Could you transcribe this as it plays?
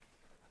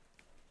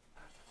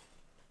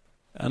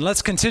And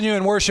let's continue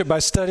in worship by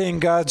studying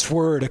God's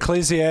Word,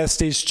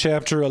 Ecclesiastes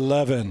chapter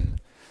 11.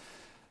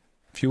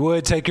 If you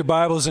would, take your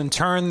Bibles and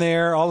turn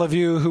there. All of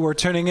you who are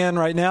tuning in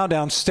right now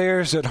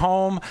downstairs at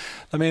home,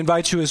 let me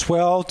invite you as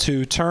well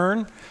to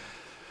turn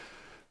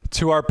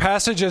to our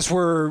passage as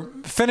we're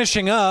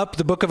finishing up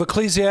the book of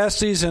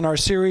Ecclesiastes in our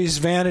series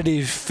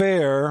Vanity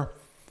Fair.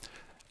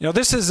 You know,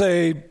 this is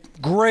a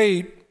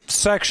great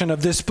section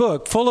of this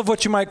book, full of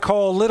what you might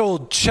call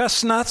little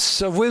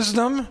chestnuts of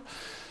wisdom,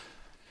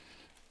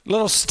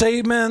 little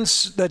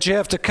statements that you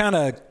have to kind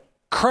of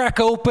crack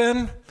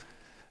open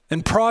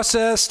and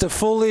process to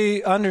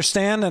fully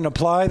understand and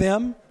apply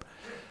them.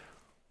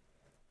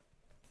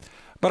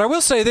 But I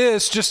will say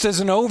this, just as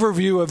an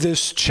overview of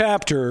this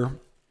chapter,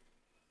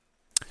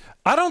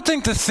 I don't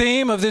think the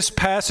theme of this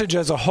passage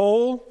as a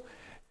whole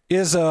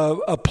is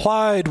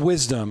applied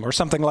wisdom or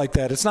something like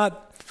that. It's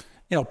not,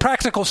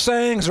 practical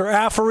sayings or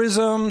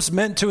aphorisms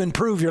meant to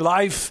improve your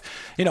life.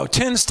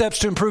 10 steps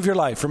to improve your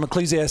life from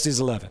Ecclesiastes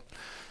 11.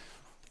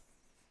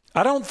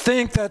 I don't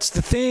think that's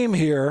the theme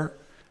here,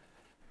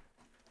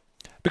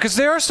 because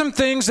there are some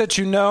things that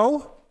you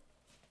know,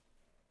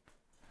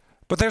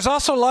 but there's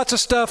also lots of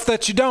stuff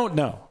that you don't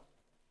know.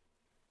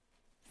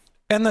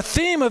 And the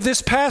theme of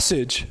this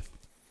passage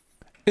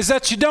is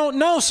that you don't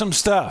know some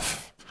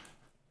stuff.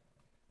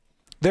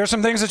 There are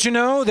some things that you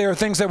know. There are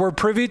things that we're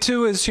privy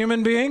to as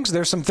human beings.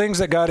 There are some things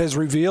that God has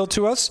revealed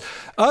to us.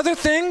 Other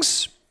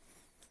things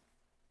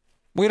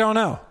we don't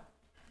know.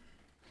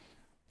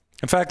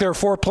 In fact, there are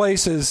 4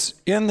 places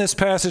in this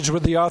passage where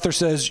the author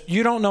says,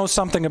 you don't know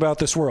something about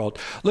this world.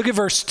 Look at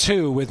verse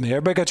 2 with me.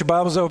 Everybody got your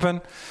Bibles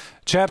open?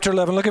 Chapter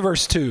 11, look at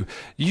verse 2.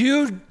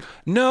 You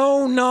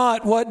know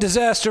not what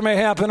disaster may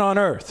happen on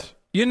earth.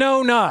 You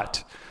know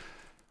not.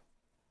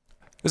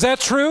 Is that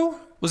true?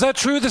 Was that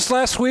true this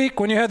last week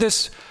when you had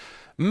this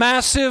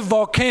massive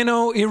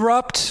volcano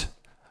erupt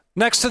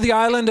next to the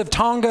island of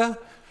Tonga,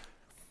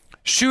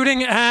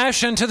 shooting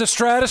ash into the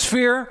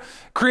stratosphere,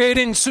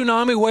 creating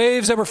tsunami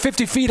waves that were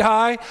 50 feet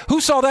high?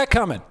 Who saw that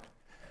coming?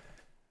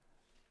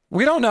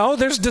 We don't know.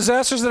 There's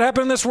disasters that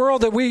happen in this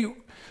world that we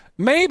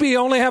maybe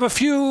only have a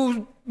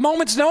few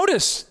moments'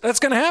 notice that's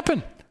going to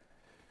happen.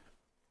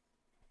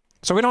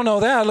 So we don't know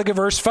that. Look at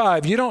verse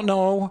 5. You don't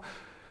know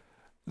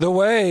the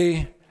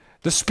way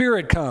the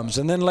Spirit comes.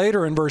 And then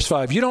later in verse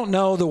 5, you don't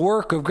know the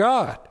work of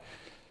God.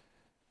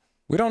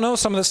 We don't know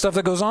some of the stuff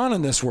that goes on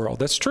in this world.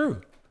 That's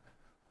true.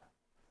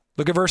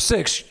 Look at verse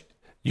 6.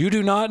 You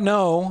do not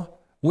know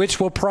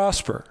which will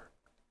prosper.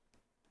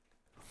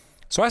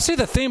 So I see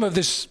the theme of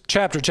this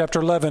chapter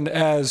 11,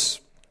 as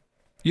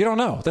you don't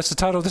know. That's the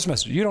title of this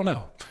message. You don't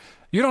know.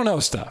 You don't know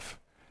stuff.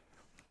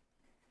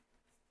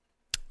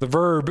 The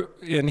verb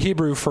in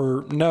Hebrew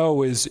for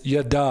know is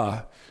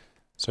yada.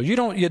 So you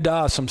don't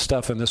yada some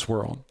stuff in this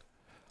world.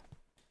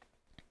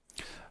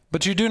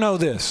 But you do know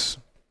this.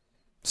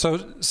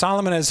 So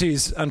Solomon, as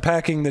he's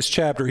unpacking this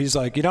chapter, he's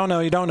like, you don't know,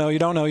 you don't know, you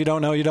don't know, you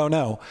don't know, you don't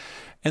know.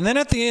 And then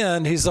at the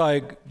end, he's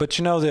like, but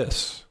you know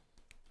this.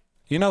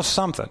 You know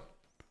something.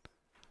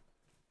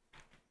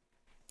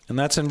 And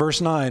that's in verse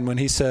 9 when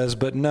he says,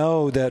 but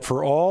know that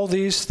for all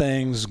these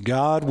things,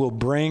 God will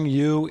bring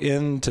you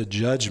into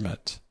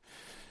judgment.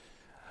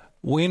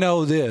 We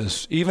know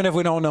this, even if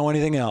we don't know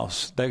anything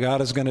else, that God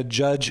is going to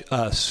judge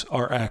us,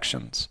 our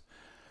actions.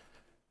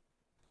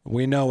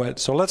 We know it.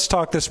 So let's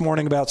talk this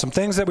morning about some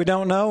things that we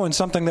don't know and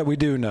something that we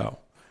do know.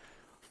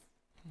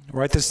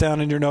 Write this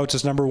down in your notes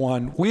as number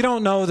 1. We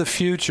don't know the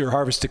future,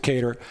 Harvest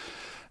Decatur.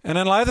 And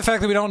in light of the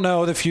fact that we don't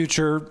know the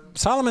future,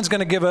 Solomon's going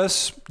to give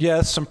us,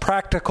 yes, some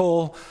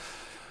practical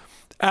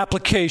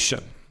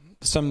application,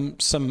 some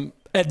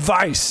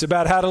advice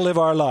about how to live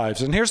our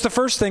lives. And here's the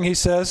first thing he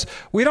says.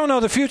 We don't know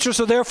the future,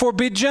 so therefore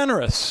be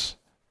generous.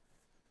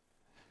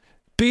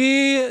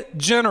 Be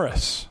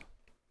generous.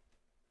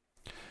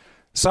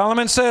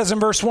 Solomon says in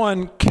verse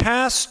 1,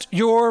 cast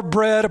your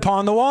bread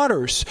upon the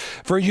waters,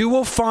 for you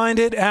will find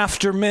it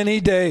after many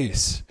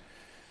days.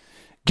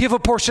 Give a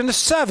portion to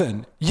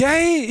 7,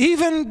 yea,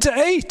 even to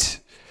 8,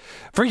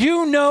 for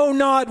you know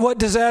not what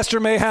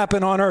disaster may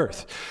happen on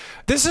earth.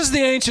 This is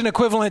the ancient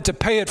equivalent to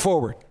pay it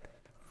forward.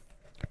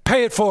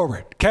 Pay it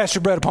forward. Cast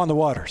your bread upon the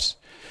waters.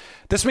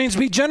 This means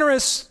be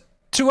generous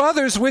to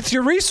others with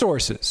your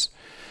resources.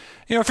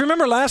 If you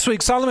remember last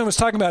week, Solomon was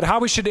talking about how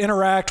we should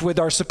interact with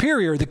our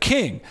superior, the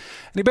king.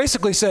 And he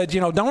basically said,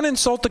 don't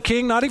insult the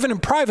king, not even in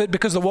private,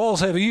 because the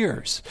walls have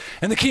ears.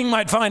 And the king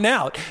might find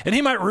out, and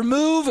he might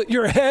remove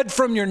your head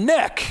from your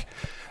neck.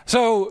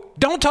 So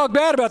don't talk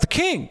bad about the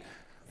king.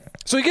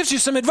 So he gives you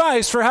some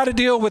advice for how to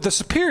deal with the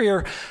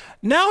superior.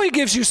 Now he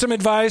gives you some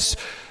advice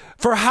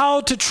for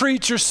how to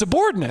treat your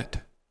subordinate.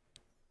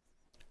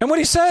 And what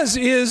he says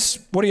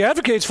is, what he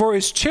advocates for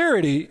is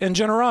charity and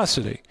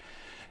generosity.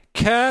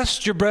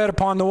 Cast your bread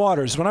upon the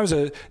waters. When I was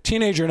a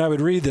teenager and I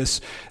would read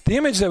this, the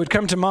image that would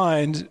come to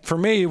mind for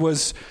me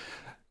was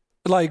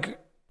like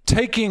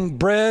taking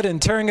bread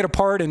and tearing it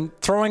apart and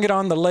throwing it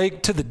on the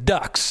lake to the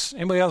ducks.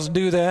 Anybody else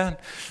do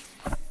that?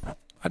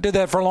 I did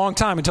that for a long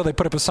time until they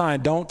put up a sign,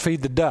 don't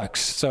feed the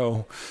ducks.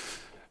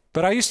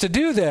 But I used to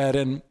do that.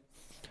 And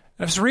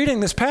I was reading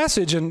this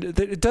passage, and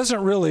it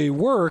doesn't really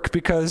work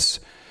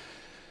because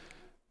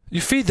you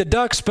feed the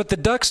ducks, but the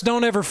ducks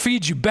don't ever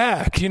feed you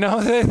back. They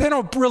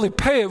don't really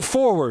pay it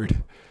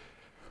forward.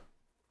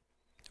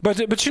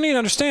 But you need to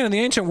understand, in the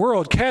ancient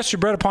world, cast your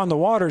bread upon the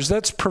waters,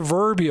 that's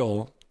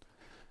proverbial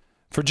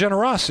for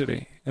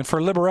generosity and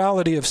for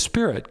liberality of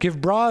spirit.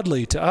 Give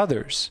broadly to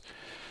others.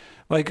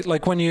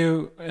 Like when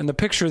you, and the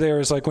picture there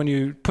is like when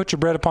you put your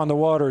bread upon the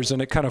waters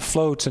and it kind of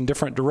floats in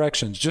different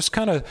directions. Just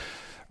kind of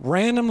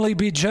randomly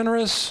be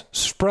generous,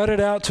 spread it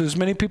out to as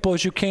many people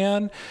as you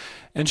can.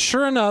 And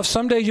sure enough,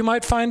 someday you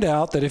might find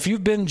out that if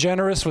you've been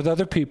generous with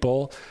other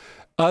people,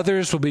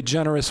 others will be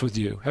generous with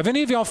you. Have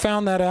any of y'all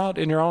found that out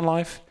in your own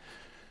life?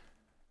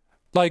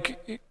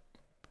 Like,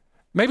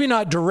 maybe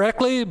not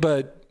directly,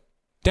 but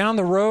down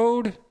the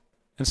road,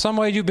 in some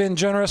way you've been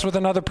generous with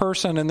another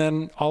person, and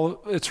then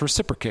it's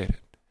reciprocated.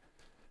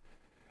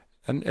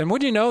 And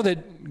would you know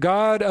that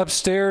God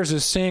upstairs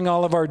is seeing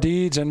all of our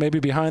deeds and maybe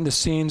behind the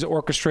scenes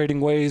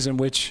orchestrating ways in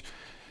which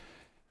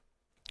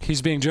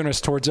he's being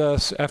generous towards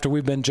us after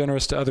we've been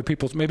generous to other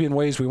people, maybe in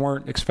ways we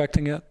weren't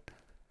expecting it?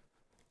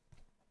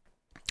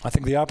 I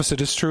think the opposite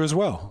is true as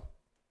well.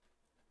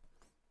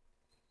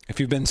 If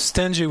you've been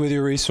stingy with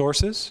your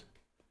resources,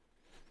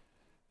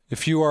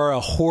 if you are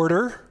a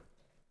hoarder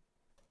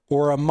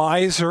or a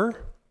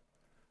miser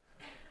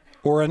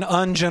or an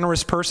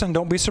ungenerous person,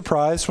 don't be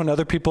surprised when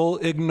other people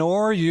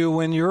ignore you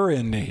when you're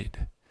in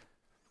need.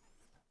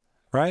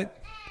 Right?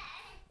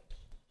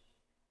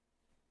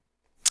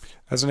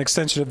 As an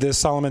extension of this,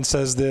 Solomon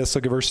says this,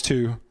 look at verse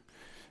 2.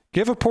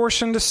 Give a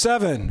portion to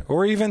 7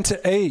 or even to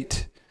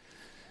 8.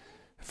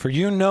 For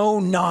you know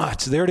not,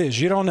 there it is,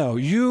 you don't know.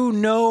 You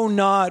know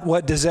not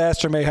what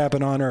disaster may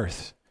happen on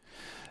earth.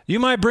 You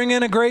might bring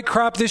in a great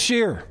crop this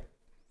year.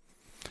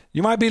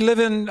 You might be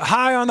living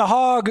high on the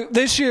hog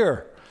this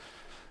year.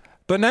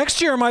 But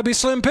next year might be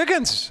slim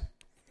pickings.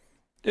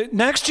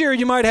 Next year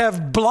you might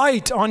have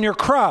blight on your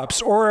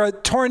crops, or a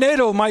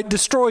tornado might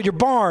destroy your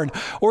barn,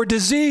 or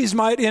disease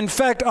might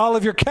infect all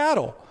of your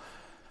cattle.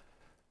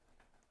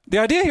 The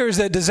idea here is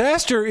that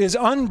disaster is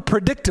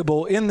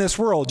unpredictable in this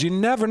world. You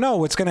never know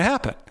what's going to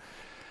happen.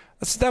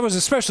 That was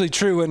especially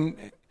true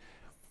in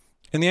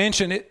the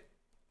ancient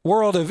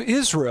world of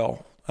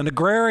Israel, an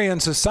agrarian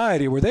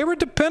society where they were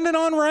dependent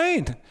on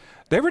rain.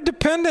 They were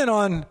dependent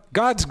on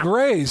God's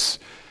grace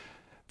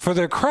for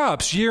their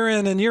crops year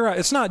in and year out.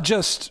 It's not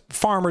just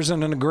farmers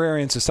in an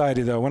agrarian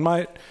society, though. When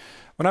I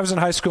was in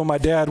high school, my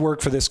dad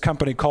worked for this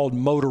company called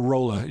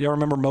Motorola. Y'all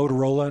remember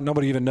Motorola?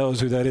 Nobody even knows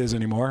who that is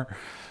anymore.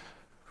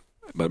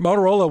 But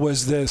Motorola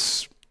was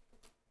this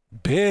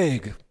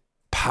big,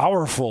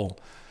 powerful,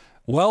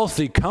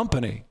 wealthy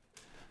company.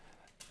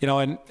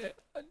 And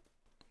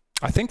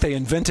I think they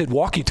invented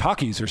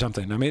walkie-talkies or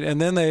something. And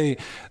then they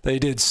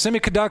did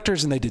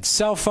semiconductors and they did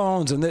cell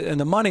phones, and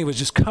the money was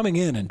just coming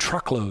in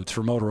truckloads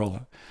for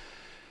Motorola.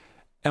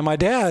 And my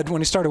dad,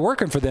 when he started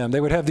working for them, they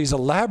would have these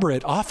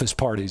elaborate office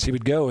parties. He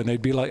would go and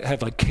they'd be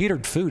have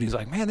catered food. He's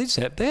like, man,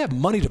 they have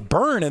money to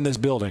burn in this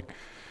building.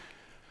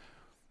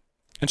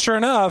 And sure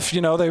enough,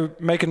 they were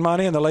making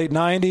money in the late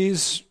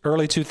 90s,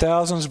 early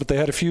 2000s, but they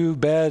had a few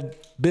bad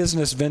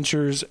business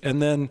ventures,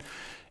 and then,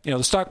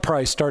 the stock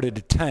price started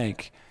to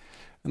tank.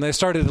 And they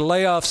started to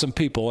lay off some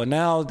people, and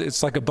now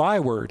it's like a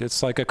byword.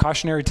 It's like a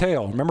cautionary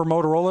tale. Remember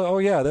Motorola? Oh,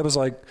 yeah, that was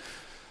like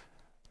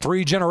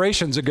 3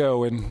 generations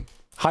ago in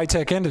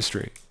high-tech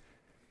industry.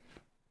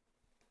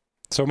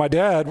 So my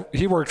dad,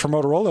 he worked for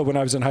Motorola when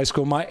I was in high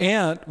school. My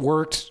aunt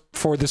worked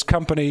for this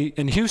company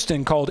in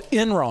Houston called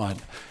Enron.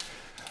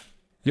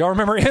 Y'all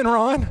remember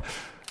Enron?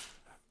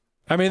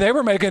 They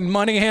were making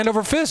money hand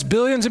over fist,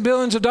 billions and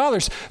billions of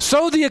dollars.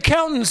 So the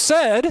accountant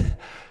said,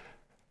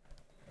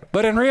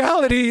 but in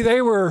reality, they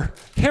were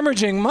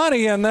hemorrhaging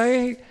money, and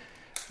they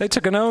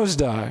took a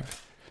nosedive.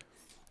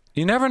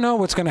 You never know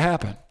what's going to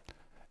happen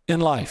in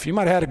life. You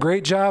might have had a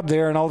great job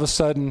there, and all of a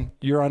sudden,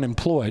 you're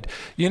unemployed.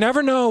 You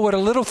never know what a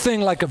little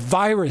thing like a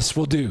virus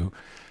will do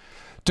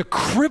to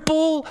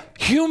cripple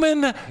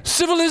human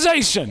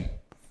civilization.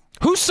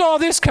 Who saw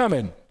this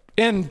coming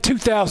in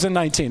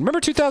 2019? Remember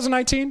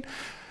 2019?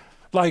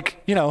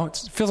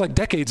 It feels like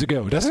decades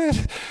ago, doesn't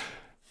it?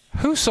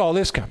 Who saw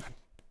this coming?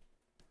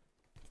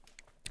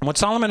 And what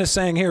Solomon is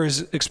saying here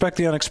is expect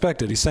the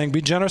unexpected. He's saying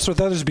be generous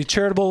with others, be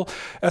charitable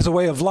as a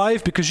way of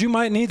life, because you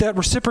might need that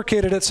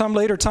reciprocated at some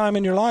later time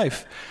in your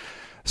life.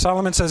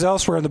 Solomon says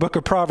elsewhere in the book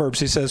of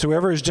Proverbs, he says,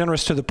 whoever is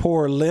generous to the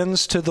poor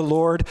lends to the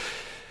Lord,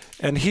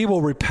 and he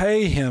will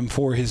repay him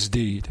for his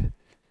deed.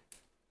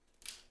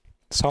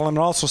 Solomon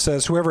also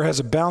says, whoever has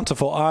a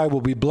bountiful eye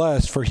will be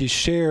blessed, for he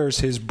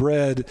shares his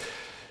bread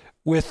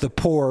with the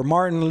poor.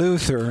 Martin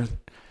Luther,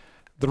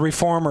 the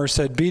reformer,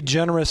 said, be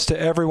generous to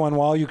everyone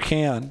while you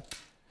can.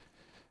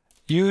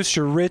 Use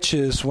your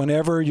riches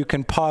whenever you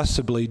can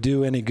possibly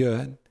do any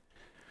good.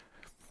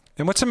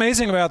 And what's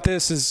amazing about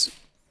this is,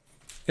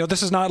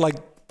 this is not like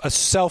a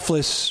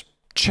selfless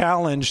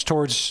challenge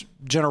towards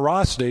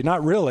generosity.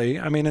 Not really.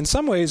 In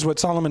some ways, what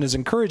Solomon is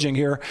encouraging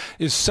here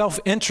is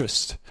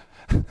self-interest.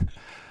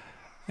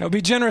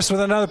 Be generous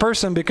with another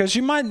person because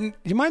you might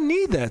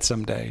need that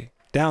someday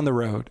down the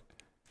road.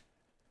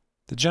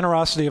 The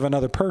generosity of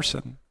another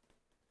person.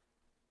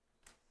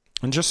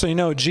 And just so you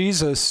know,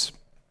 Jesus,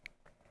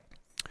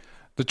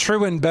 the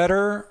true and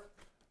better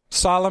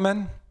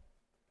Solomon,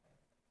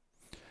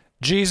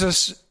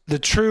 Jesus, the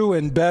true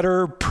and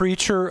better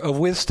preacher of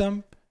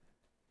wisdom,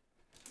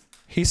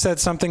 he said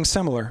something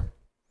similar.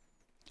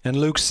 In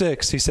Luke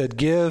 6, he said,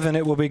 "Give and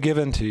it will be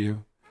given to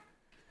you.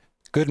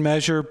 Good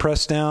measure,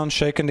 pressed down,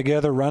 shaken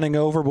together, running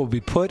over, will be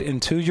put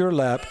into your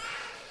lap.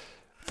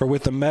 For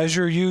with the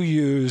measure you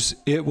use,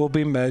 it will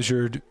be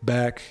measured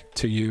back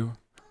to you."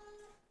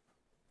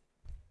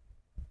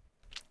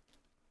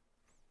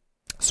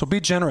 So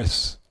be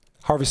generous,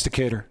 Harvest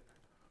Decatur,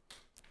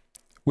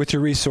 with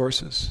your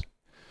resources.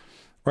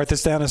 Write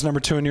this down as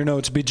number 2 in your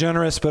notes. Be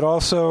generous, but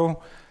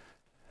also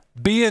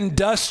be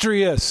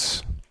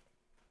industrious.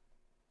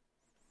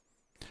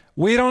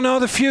 We don't know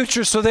the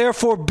future, so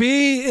therefore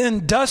be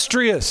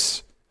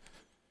industrious.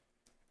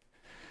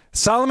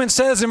 Solomon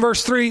says in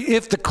verse 3,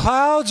 if the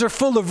clouds are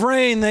full of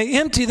rain, they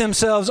empty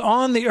themselves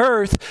on the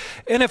earth.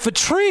 And if a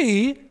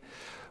tree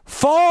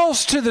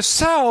falls to the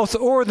south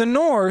or the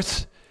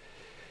north,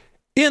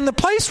 in the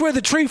place where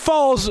the tree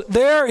falls,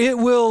 there it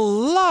will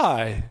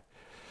lie.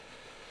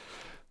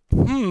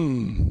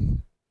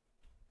 And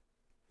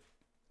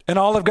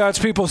all of God's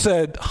people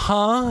said,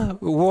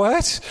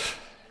 what?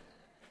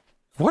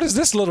 What does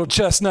this little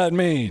chestnut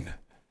mean?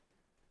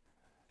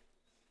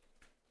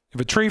 If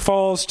a tree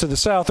falls to the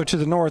south or to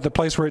the north, the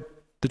place where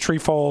the tree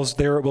falls,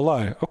 there it will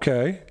lie.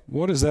 Okay,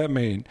 what does that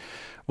mean?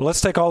 Well,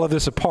 let's take all of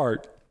this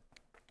apart.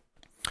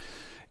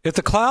 If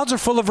the clouds are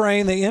full of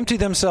rain, they empty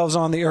themselves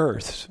on the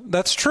earth.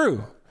 That's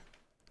true.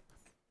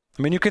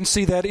 I mean, you can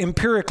see that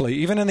empirically.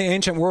 Even in the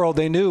ancient world,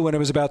 they knew when it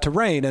was about to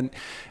rain. And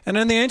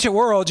in the ancient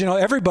world,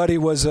 everybody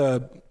was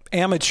a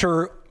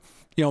amateur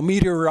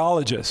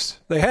meteorologist.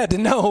 They had to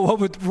know what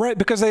would rain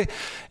because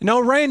no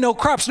rain, no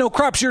crops,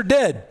 you're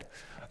dead.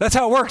 That's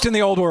how it worked in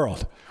the old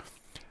world.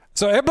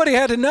 So everybody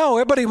had to know.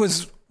 Everybody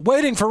was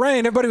waiting for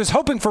rain. Everybody was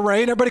hoping for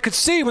rain. Everybody could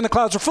see when the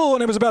clouds were full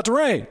and it was about to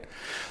rain.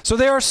 So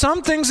there are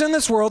some things in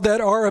this world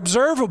that are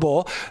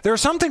observable. There are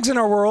some things in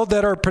our world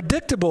that are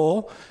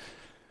predictable.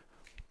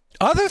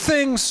 Other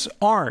things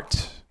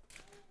aren't.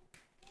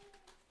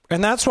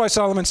 And that's why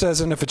Solomon says,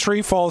 and if a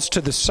tree falls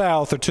to the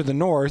south or to the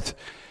north,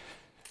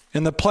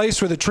 in the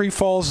place where the tree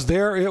falls,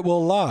 there it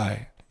will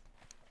lie.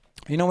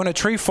 When a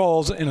tree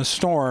falls in a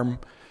storm,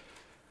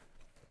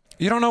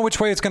 you don't know which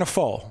way it's going to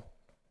fall.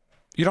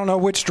 You don't know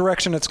which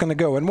direction it's going to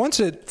go. And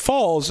once it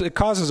falls, it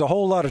causes a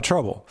whole lot of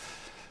trouble.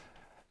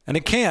 And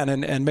it can,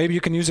 and maybe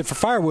you can use it for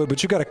firewood,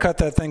 but you got to cut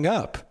that thing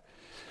up.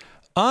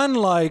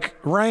 Unlike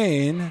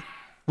rain,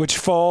 which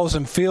falls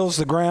and fills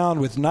the ground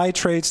with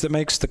nitrates that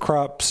makes the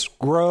crops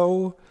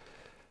grow,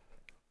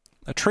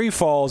 a tree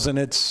falls and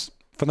it's,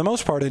 for the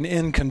most part, an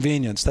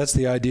inconvenience. That's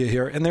the idea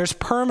here. And there's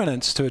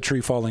permanence to a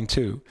tree falling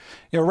too.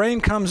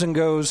 Rain comes and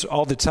goes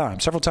all the time,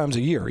 several times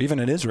a year, even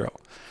in Israel.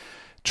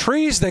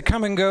 Trees, they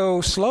come and go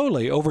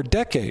slowly over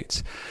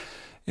decades.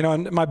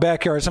 In my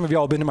backyard, some of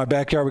y'all have been in my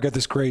backyard. We got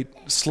this great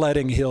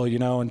sledding hill,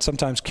 and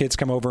sometimes kids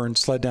come over and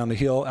sled down the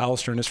hill,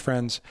 Alistair and his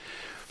friends.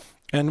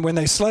 And when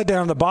they sled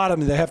down the bottom,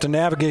 they have to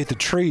navigate the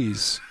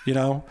trees,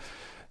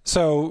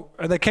 So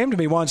they came to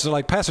me once, they're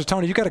like, Pastor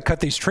Tony, you got to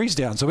cut these trees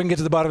down so we can get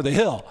to the bottom of the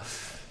hill.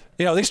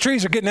 These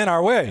trees are getting in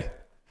our way.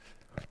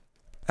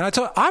 And I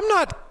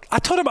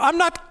told him, I'm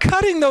not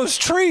cutting those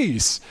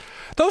trees.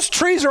 Those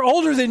trees are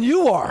older than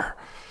you are.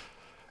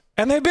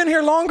 And they've been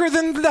here longer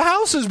than the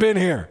house has been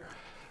here.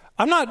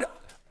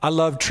 I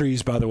love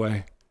trees, by the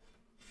way.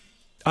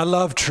 I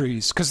love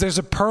trees because there's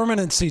a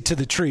permanency to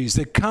the trees.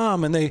 They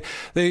come and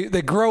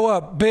they grow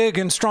up big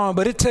and strong,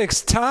 but it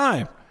takes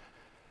time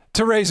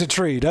to raise a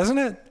tree, doesn't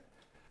it?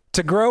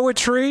 To grow a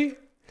tree.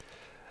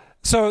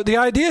 So the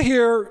idea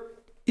here,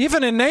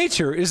 even in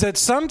nature, is that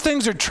some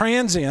things are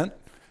transient.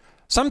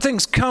 Some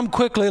things come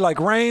quickly like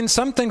rain.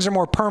 Some things are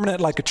more permanent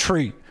like a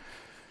tree.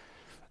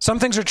 Some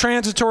things are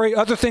transitory.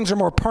 Other things are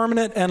more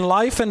permanent. And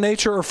life and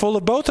nature are full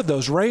of both of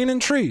those, rain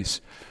and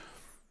trees.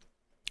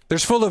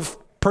 There's full of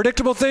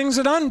predictable things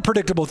and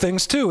unpredictable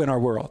things too in our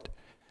world.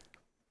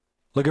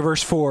 Look at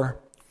verse 4.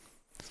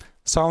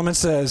 Solomon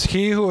says,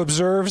 he who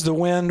observes the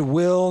wind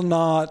will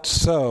not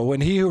sow,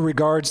 and he who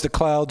regards the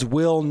clouds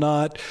will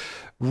not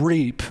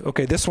reap.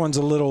 Okay, this one's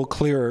a little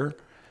clearer.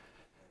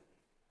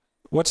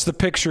 What's the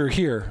picture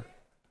here?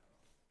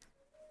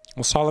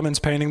 Well, Solomon's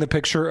painting the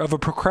picture of a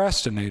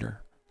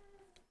procrastinator.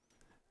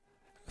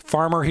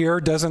 Farmer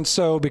here doesn't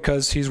sow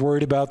because he's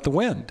worried about the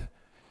wind.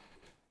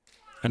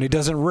 And he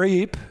doesn't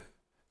reap,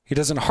 he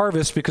doesn't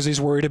harvest because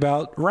he's worried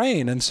about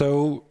rain. And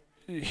so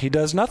he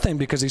does nothing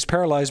because he's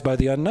paralyzed by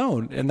the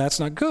unknown, and that's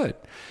not good.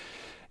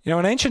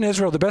 In ancient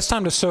Israel, the best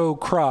time to sow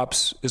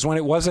crops is when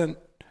it wasn't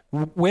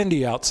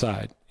windy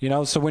outside.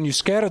 So when you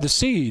scatter the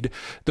seed,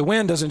 the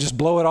wind doesn't just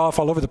blow it off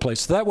all over the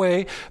place. So that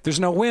way, there's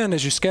no wind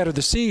as you scatter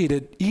the seed.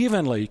 It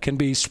evenly can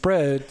be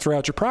spread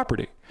throughout your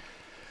property.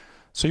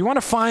 So you want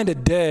to find a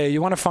day,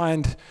 you want to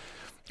find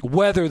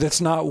weather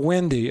that's not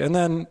windy. And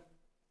then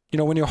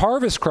When you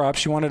harvest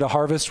crops, you wanted to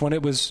harvest when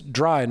it was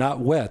dry, not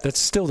wet. That's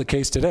still the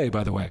case today,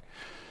 by the way.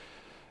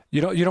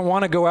 You don't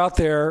want to go out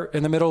there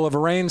in the middle of a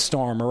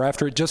rainstorm or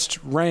after it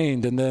just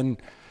rained and then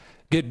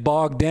get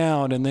bogged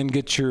down and then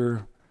get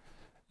your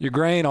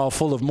grain all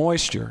full of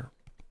moisture.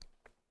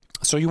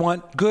 So you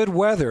want good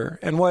weather.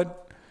 And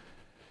what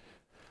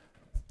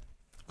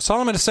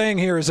Solomon is saying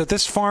here is that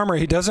this farmer,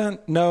 he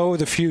doesn't know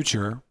the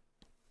future.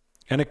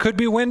 And it could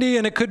be windy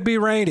and it could be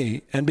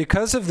rainy. And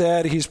because of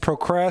that, he's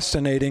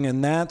procrastinating,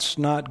 and that's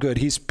not good.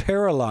 He's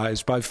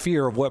paralyzed by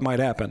fear of what might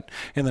happen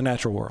in the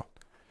natural world.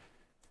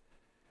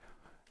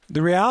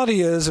 The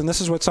reality is, and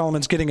this is what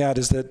Solomon's getting at,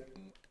 is that,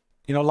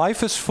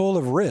 life is full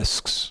of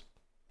risks.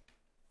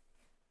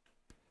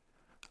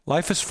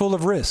 Life is full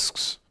of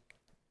risks.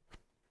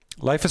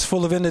 Life is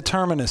full of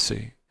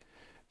indeterminacy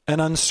and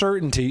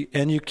uncertainty,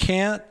 and you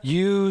can't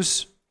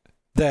use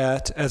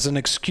that as an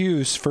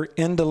excuse for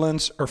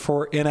indolence or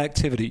for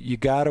inactivity. You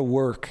got to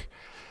work.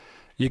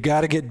 You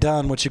got to get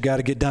done what you got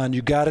to get done.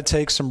 You got to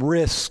take some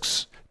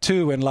risks,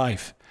 too, in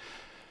life.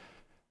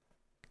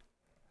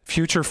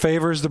 Future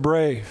favors the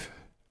brave.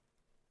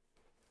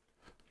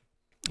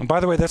 And by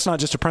the way, that's not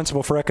just a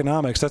principle for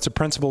economics. That's a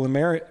principle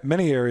in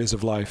many areas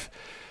of life.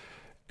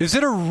 Is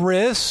it a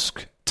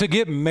risk to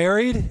get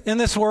married in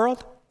this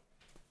world?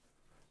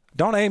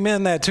 Don't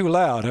amen that too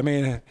loud.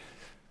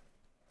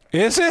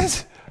 Is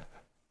it?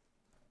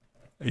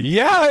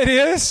 Yeah, it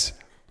is.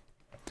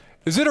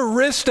 Is it a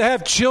risk to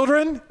have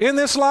children in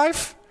this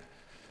life?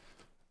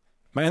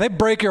 Man, they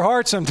break your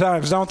heart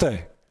sometimes, don't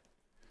they? I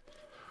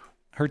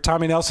heard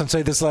Tommy Nelson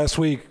say this last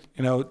week.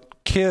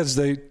 Kids,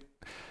 they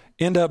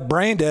end up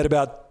brain dead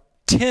about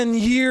 10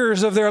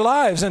 years of their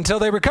lives until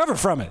they recover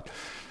from it.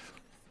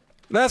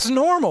 That's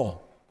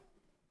normal.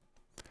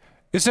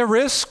 Is there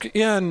risk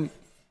in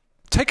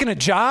taking a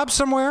job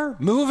somewhere,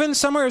 moving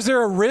somewhere? Is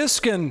there a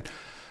risk in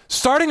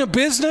starting a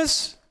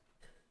business?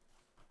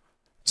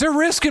 Is there a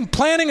risk in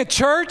planting a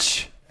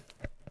church?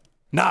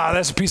 Nah,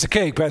 that's a piece of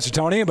cake, Pastor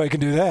Tony. Anybody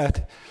can do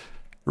that.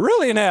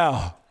 Really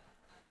now?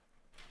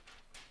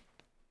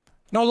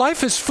 No,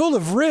 life is full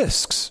of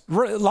risks.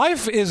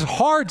 Life is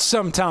hard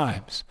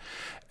sometimes.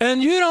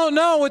 And you don't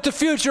know what the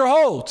future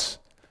holds.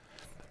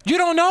 You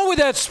don't know with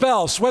that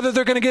spouse whether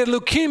they're going to get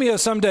leukemia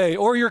someday,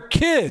 or your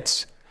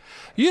kids.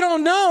 You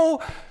don't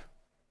know.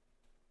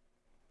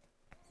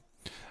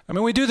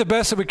 We do the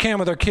best that we can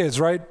with our kids,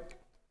 right?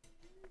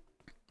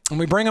 And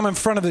we bring them in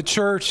front of the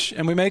church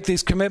and we make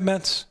these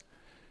commitments.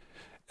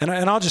 And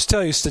I'll just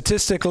tell you,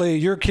 statistically,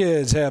 your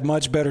kids have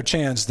much better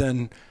chance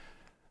than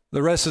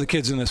the rest of the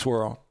kids in this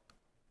world.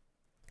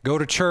 Go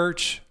to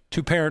church,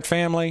 2-parent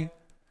family,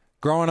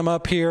 growing them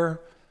up here,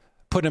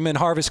 putting them in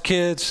Harvest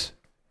Kids.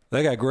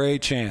 They got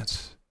great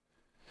chance.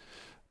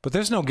 But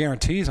there's no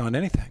guarantees on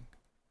anything.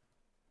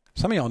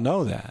 Some of y'all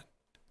know that.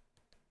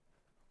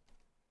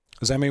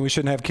 Does that mean we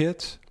shouldn't have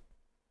kids?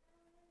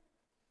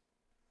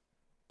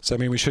 Does that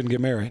mean we shouldn't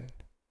get married?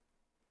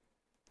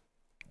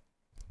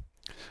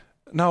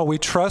 No, we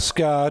trust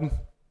God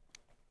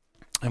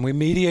and we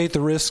mediate the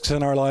risks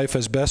in our life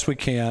as best we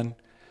can,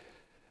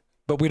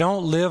 but we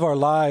don't live our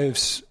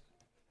lives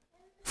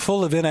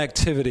full of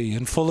inactivity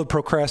and full of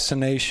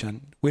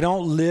procrastination. We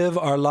don't live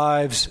our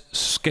lives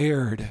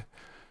scared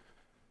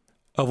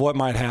of what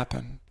might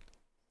happen.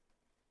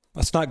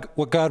 That's not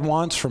what God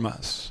wants from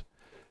us.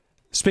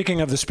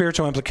 Speaking of the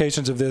spiritual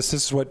implications of this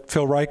is what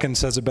Phil Ryken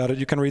says about it.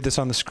 You can read this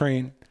on the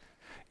screen.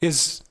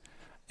 Is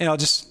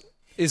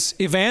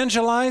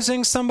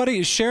evangelizing somebody,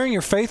 is sharing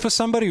your faith with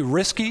somebody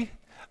risky?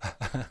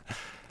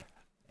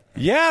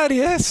 Yeah, it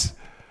is.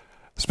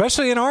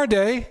 Especially in our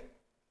day.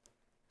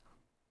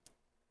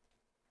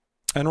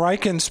 And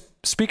Ryken,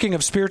 speaking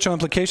of spiritual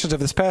implications of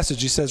this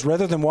passage, he says,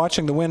 rather than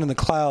watching the wind and the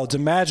clouds,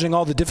 imagining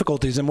all the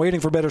difficulties and waiting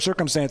for better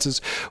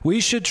circumstances, we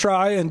should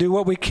try and do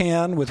what we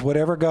can with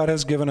whatever God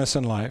has given us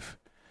in life.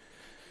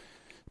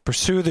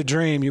 Pursue the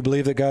dream you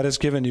believe that God has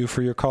given you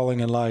for your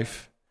calling in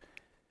life.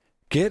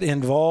 Get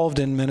involved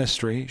in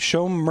ministry.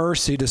 Show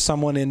mercy to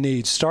someone in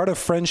need. Start a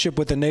friendship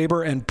with a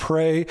neighbor and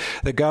pray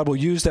that God will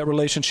use that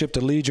relationship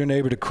to lead your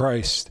neighbor to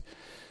Christ.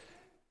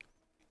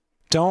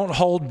 Don't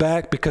hold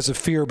back because of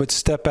fear, but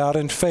step out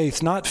in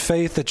faith. Not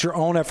faith that your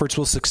own efforts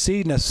will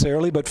succeed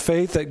necessarily, but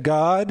faith that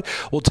God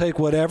will take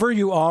whatever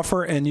you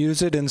offer and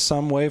use it in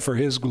some way for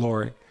His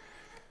glory.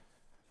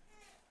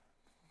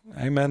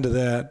 Amen to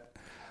that.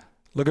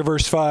 Look at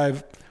verse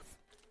 5.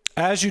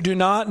 As you do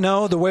not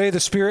know the way the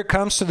Spirit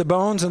comes to the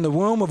bones in the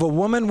womb of a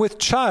woman with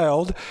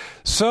child,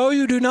 so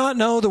you do not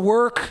know the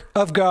work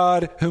of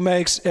God who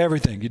makes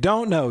everything. You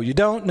don't know.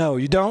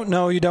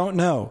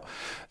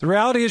 The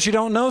reality is you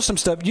don't know some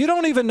stuff. You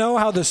don't even know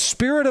how the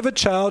spirit of a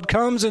child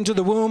comes into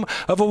the womb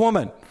of a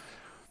woman.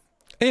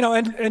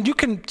 And you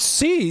can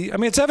see,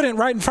 it's evident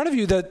right in front of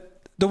you that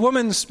the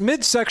woman's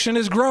midsection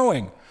is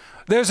growing.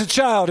 There's a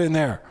child in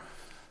there.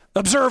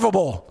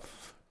 Observable.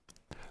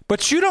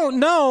 But you don't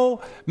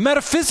know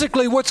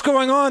metaphysically what's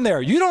going on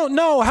there. You don't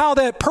know how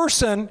that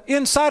person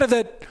inside of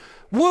that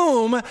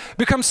womb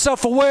becomes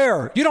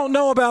self-aware. You don't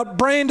know about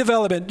brain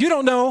development. You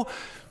don't know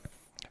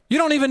You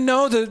don't even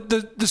know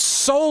the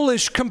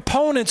soulish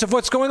components of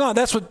what's going on.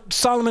 That's what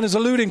Solomon is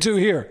alluding to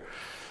here.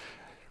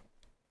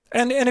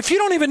 And if you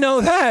don't even know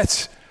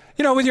that,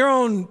 with your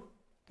own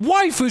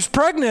wife who's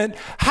pregnant,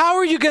 how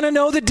are you going to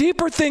know the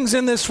deeper things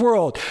in this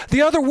world?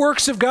 The other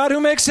works of God who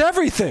makes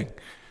everything.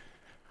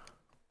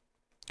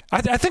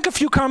 I think a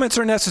few comments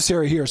are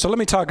necessary here, so let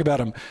me talk about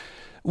them.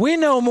 We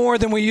know more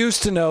than we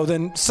used to know,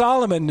 than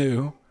Solomon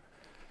knew,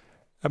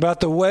 about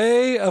the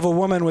way of a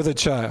woman with a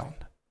child.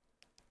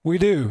 We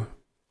do.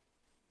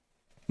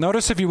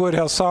 Notice, if you would,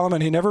 how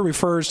Solomon, he never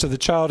refers to the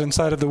child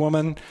inside of the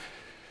woman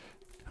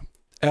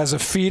as a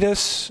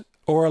fetus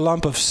or a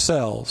lump of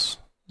cells.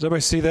 Does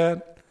everybody see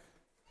that?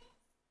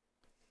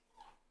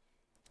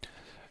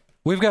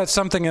 We've got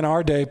something in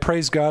our day,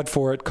 praise God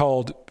for it,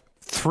 called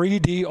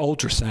 3D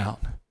ultrasound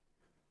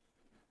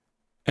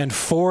and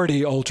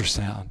 4D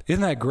ultrasound.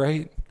 Isn't that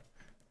great?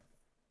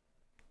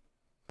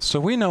 So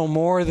we know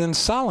more than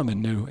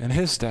Solomon knew in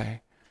his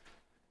day.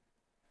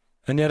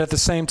 And yet at the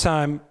same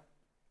time,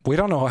 we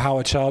don't know how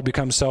a child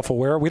becomes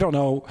self-aware. We don't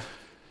know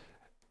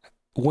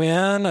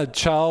when a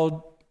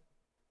child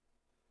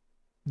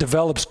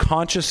develops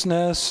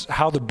consciousness,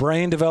 how the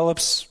brain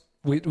develops.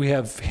 We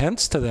have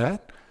hints to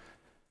that.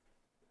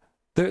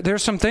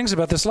 There's some things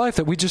about this life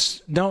that we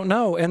just don't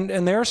know.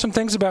 And there are some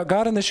things about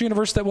God in this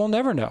universe that we'll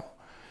never know.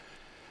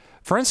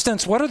 For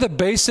instance, what are the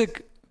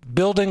basic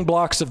building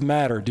blocks of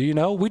matter? Do you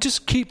know? We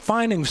just keep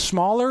finding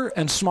smaller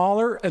and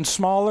smaller and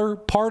smaller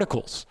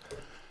particles.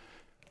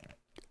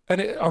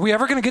 And are we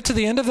ever going to get to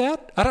the end of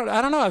that? I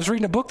don't know. I was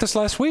reading a book this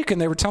last week,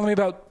 and they were telling me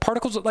about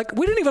particles. Like,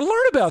 we didn't even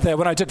learn about that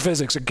when I took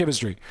physics and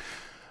chemistry.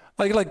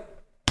 Like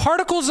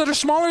particles that are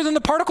smaller than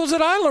the particles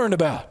that I learned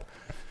about.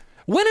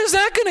 When is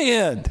that going to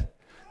end?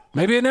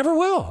 Maybe it never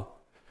will.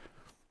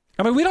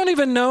 I mean, we don't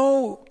even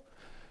know.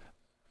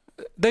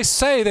 They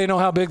say they know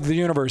how big the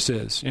universe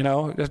is.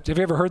 Have you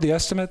ever heard the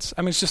estimates?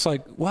 I mean, it's just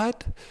like,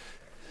 what?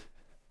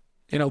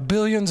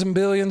 Billions and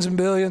billions and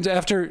billions.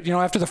 After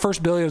the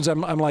first billions,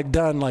 I'm like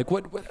done. Like,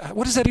 what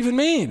does that even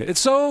mean?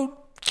 It's so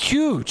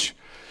huge.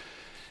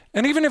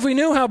 And even if we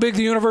knew how big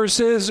the universe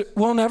is,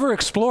 we'll never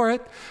explore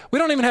it. We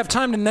don't even have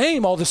time to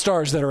name all the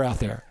stars that are out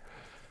there.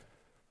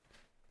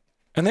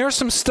 And there's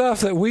some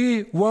stuff that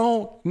we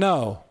won't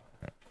know.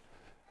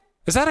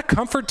 Is that a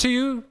comfort to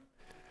you?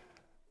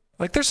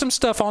 Like, there's some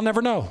stuff I'll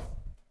never know.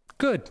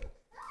 Good.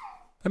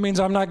 That means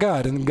I'm not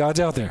God, and God's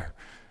out there.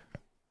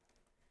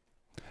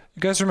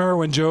 You guys remember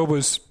when Job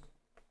was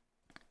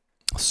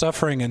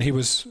suffering and he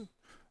was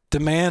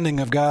demanding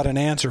of God an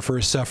answer for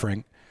his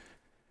suffering?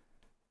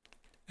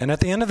 And at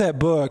the end of that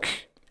book,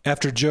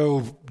 after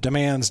Job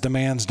demands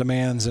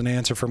an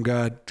answer from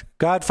God,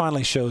 God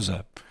finally shows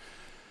up.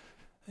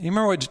 You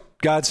remember what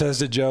God says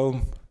to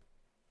Job?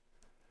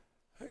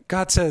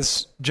 God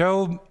says,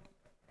 Job,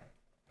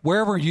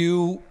 where were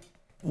you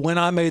when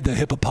I made the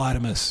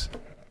hippopotamus?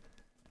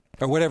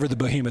 Or whatever the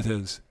behemoth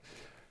is.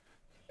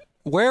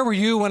 Where were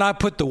you when I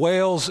put the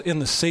whales in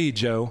the sea,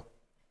 Job?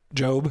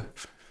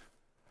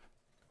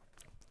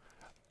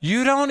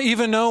 You don't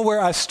even know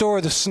where I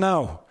store the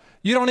snow.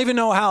 You don't even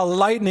know how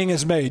lightning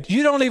is made.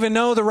 You don't even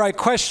know the right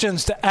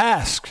questions to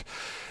ask.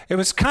 It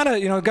was kind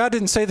of, God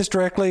didn't say this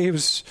directly. He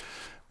was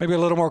maybe a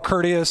little more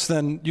courteous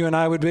than you and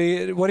I would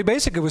be. What he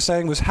basically was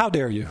saying was, how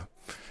dare you?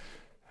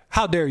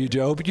 How dare you,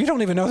 Job? You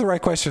don't even know the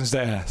right questions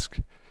to ask.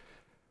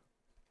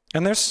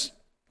 And there's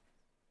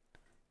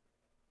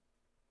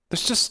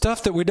just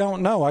stuff that we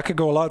don't know. I could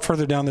go a lot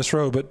further down this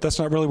road, but that's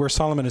not really where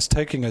Solomon is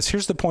taking us.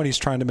 Here's the point he's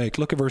trying to make.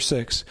 Look at verse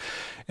 6.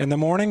 In the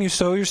morning you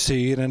sow your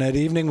seed, and at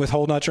evening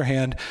withhold not your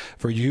hand,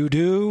 for you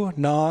do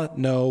not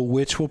know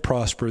which will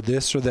prosper,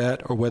 this or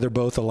that, or whether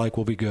both alike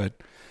will be good.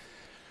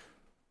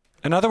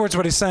 In other words,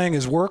 what he's saying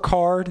is work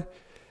hard,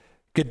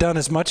 get done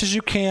as much as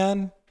you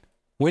can,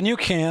 when you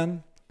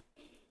can,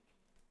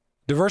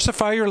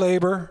 diversify your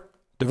labor,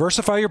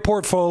 diversify your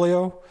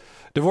portfolio,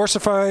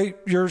 diversify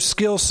your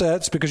skill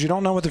sets, because you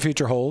don't know what the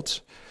future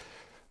holds.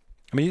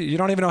 I mean, you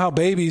don't even know how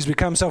babies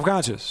become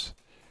self-conscious.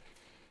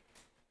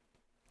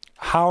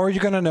 How are you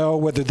going to know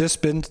whether this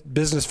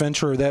business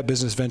venture or that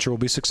business venture will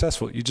be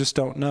successful? You just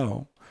don't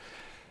know.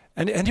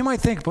 And you might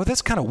think, well,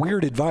 that's kind of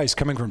weird advice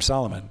coming from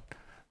Solomon.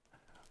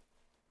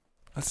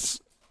 That's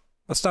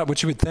not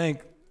what you would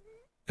think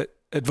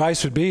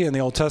advice would be in the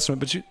Old Testament.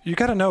 But you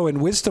got to know, in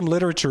wisdom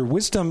literature,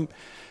 wisdom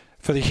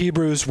for the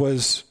Hebrews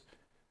was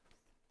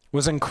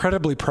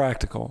incredibly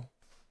practical.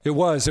 It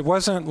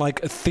wasn't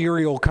like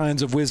ethereal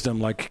kinds of wisdom,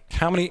 like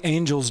how many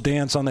angels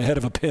dance on the head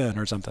of a pin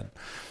or something.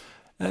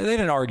 They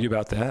didn't argue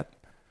about that.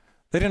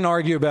 They didn't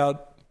argue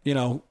about,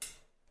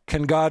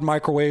 can God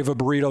microwave a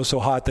burrito so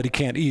hot that he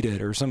can't eat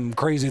it or some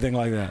crazy thing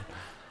like that.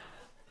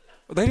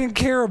 They didn't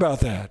care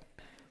about that.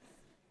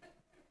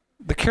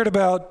 They cared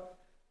about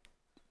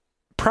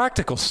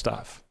practical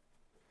stuff.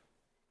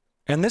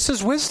 And this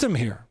is wisdom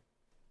here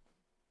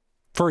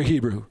for a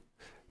Hebrew.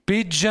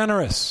 Be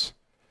generous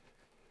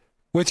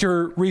with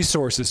your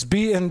resources.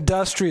 Be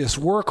industrious.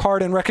 Work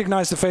hard and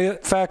recognize the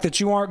fact that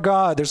you aren't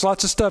God. There's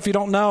lots of stuff you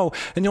don't know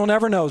and you'll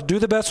never know. Do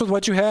the best with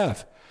what you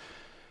have.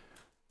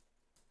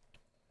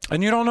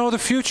 And you don't know the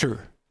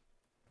future.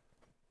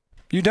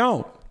 You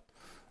don't.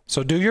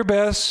 So do your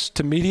best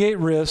to mediate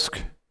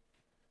risk.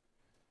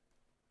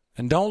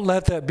 And don't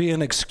let that be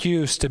an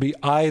excuse to be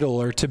idle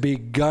or to be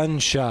gun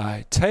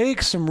shy.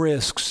 Take some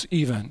risks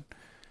even.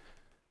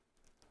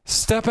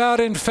 Step out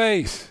in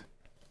faith.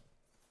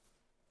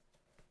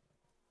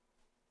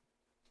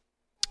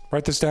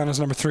 Write this down as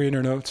number 3 in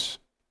your notes.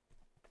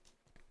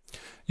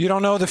 You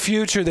don't know the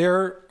future,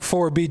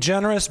 therefore be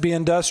generous, be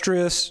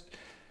industrious,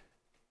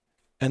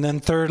 and then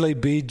thirdly,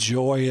 be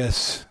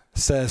joyous,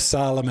 says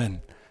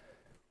Solomon.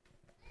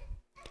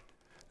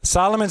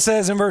 Solomon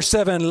says in verse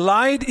 7,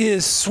 light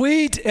is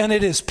sweet and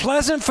it is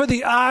pleasant for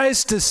the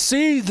eyes to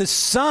see the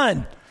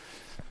sun.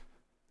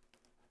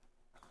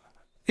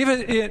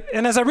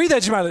 And as I read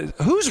that, you might,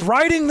 who's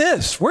writing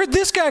this? Where'd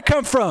this guy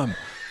come from?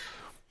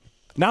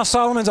 Now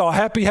Solomon's all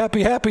happy,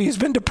 happy, happy. He's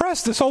been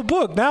depressed this whole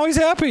book. Now he's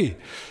happy.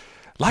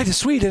 Light is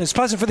sweet and it's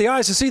pleasant for the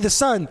eyes to see the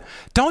sun.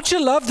 Don't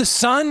you love the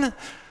sun?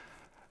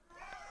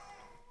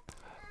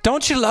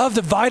 Don't you love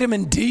the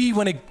vitamin D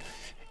when it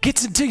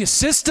gets into your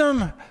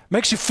system,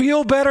 makes you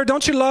feel better?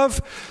 Don't you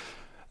love,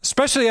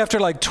 especially after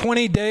like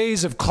 20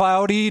 days of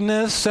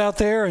cloudiness out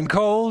there and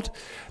cold,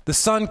 the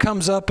sun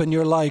comes up and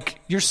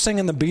you're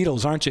singing the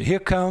Beatles, aren't you? Here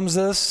comes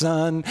the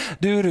sun,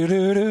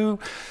 do-do-do-do,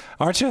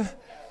 aren't you?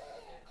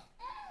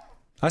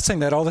 I sing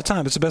that all the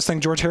time. It's the best thing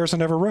George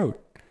Harrison ever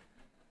wrote.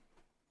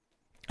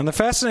 And the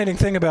fascinating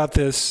thing about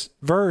this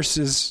verse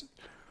is,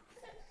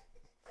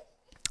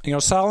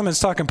 Solomon's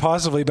talking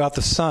positively about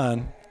the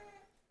sun,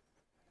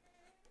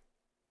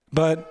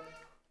 but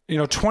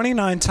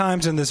 29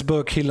 times in this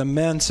book, he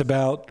laments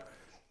about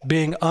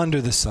being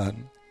under the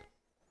sun.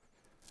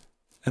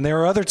 And there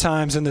are other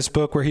times in this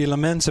book where he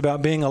laments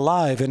about being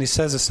alive, and he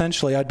says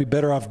essentially, I'd be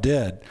better off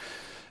dead.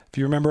 If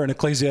you remember in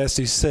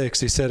Ecclesiastes 6,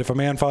 he said, if a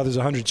man fathers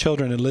 100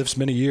 children and lives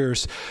many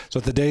years, so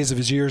that the days of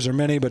his years are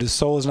many, but his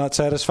soul is not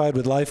satisfied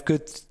with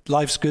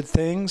life's good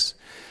things,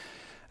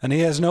 and he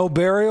has no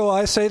burial,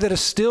 I say that a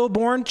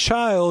stillborn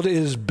child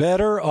is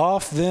better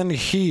off than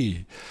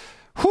he.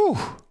 Whew!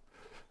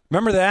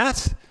 Remember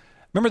that?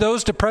 Remember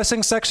those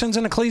depressing sections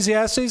in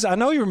Ecclesiastes? I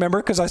know you remember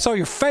because I saw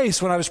your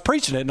face when I was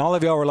preaching it, and all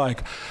of y'all were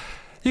like,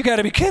 you got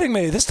to be kidding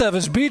me. This stuff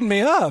is beating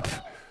me up.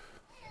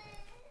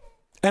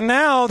 And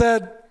now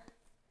that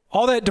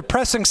all that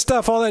depressing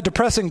stuff, all that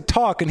depressing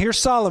talk, and here's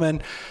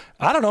Solomon,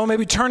 I don't know,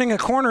 maybe turning a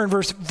corner in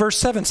verse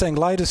 7 saying,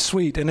 light is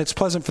sweet and it's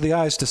pleasant for the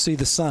eyes to see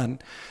the sun.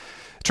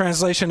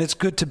 Translation, it's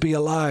good to be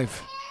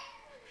alive.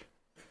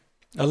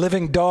 A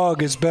living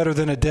dog is better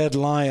than a dead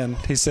lion,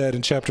 he said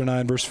in chapter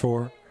 9, verse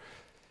 4.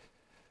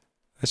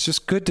 It's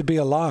just good to be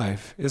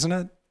alive, isn't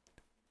it?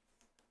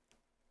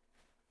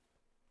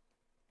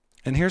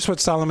 And here's what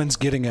Solomon's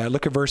getting at.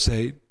 Look at verse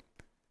 8.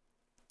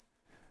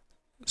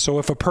 So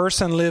if a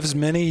person lives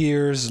many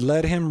years,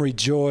 let him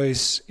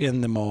rejoice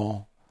in them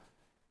all.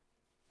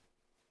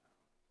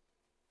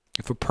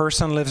 If a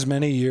person lives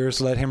many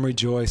years, let him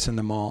rejoice in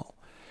them all.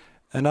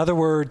 In other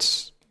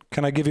words,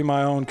 can I give you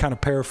my own kind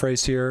of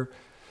paraphrase here?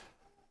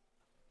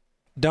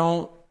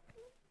 Don't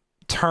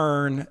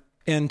turn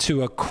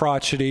into a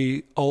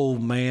crotchety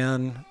old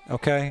man,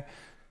 okay?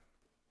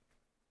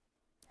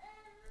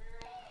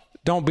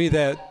 Don't be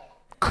that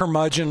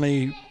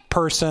curmudgeonly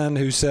person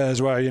who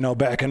says, well,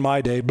 back in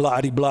my day,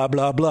 blah-de, blah,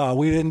 blah, blah.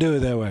 We didn't do it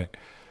that way.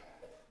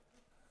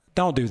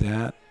 Don't do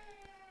that.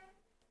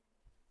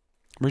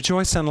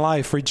 Rejoice in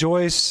life.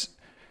 Rejoice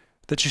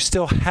that you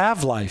still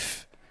have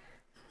life.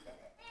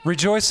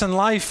 Rejoice in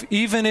life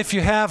even if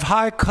you have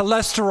high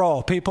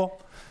cholesterol,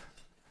 people.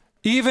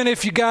 Even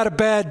if you got a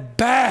bad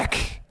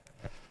back.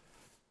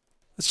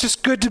 It's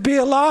just good to be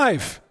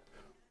alive.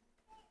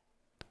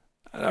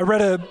 I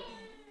read a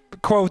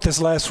quote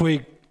this last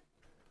week.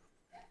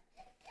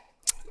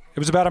 It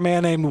was about a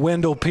man named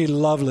Wendell P.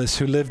 Lovelace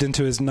who lived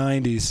into his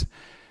 90s.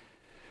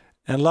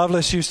 And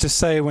Lovelace used to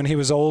say when he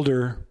was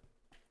older,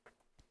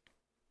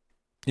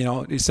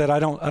 he said, I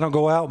don't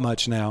go out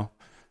much now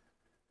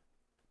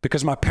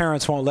because my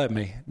parents won't let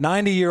me.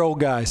 90-year-old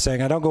guy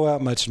saying, I don't go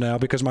out much now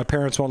because my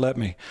parents won't let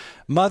me.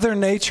 Mother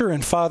Nature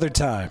and Father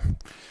Time,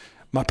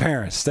 my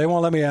parents, they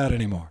won't let me out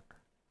anymore.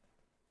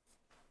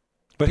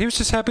 But he was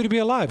just happy to be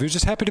alive. He was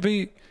just happy to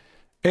be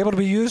able to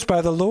be used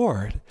by the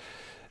Lord.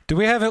 Do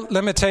we have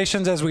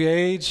limitations as we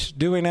age?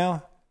 Do we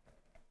now?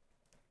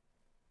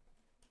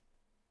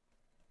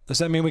 Does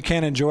that mean we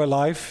can't enjoy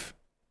life?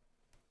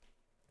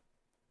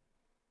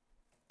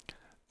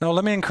 No,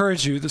 let me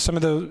encourage you, some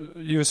of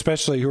you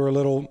especially who are a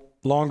little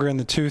longer in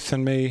the tooth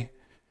than me,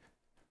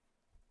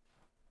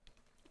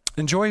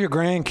 enjoy your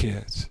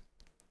grandkids.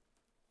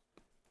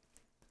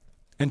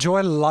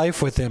 Enjoy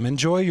life with them.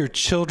 Enjoy your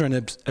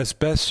children as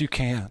best you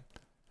can.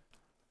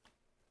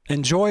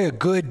 Enjoy a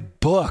good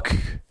book.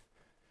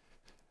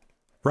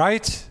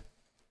 Right?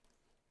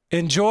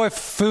 Enjoy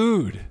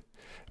food.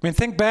 I mean,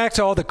 think back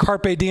to all the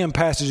Carpe Diem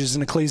passages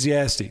in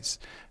Ecclesiastes.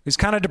 He's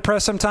kind of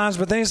depressed sometimes,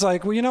 but then he's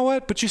like, well, you know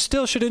what? But you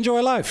still should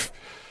enjoy life.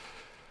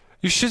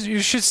 You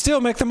should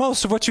still make the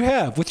most of what you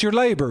have with your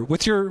labor,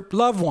 with your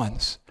loved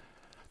ones.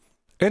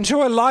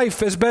 Enjoy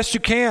life as best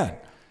you can.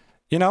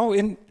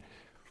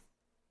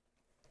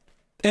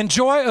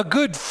 Enjoy a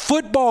good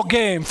football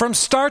game from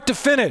start to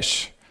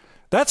finish.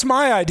 That's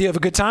my idea of a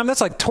good time.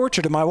 That's like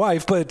torture to my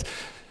wife, but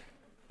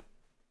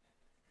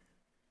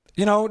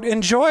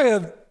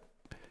enjoy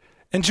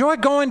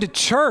going to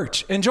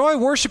church. Enjoy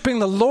worshiping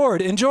the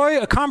Lord. Enjoy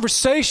a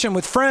conversation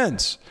with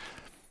friends.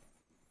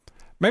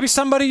 Maybe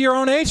somebody your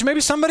own age, maybe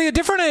somebody a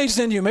different age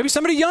than you, maybe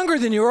somebody younger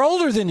than you or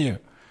older than you.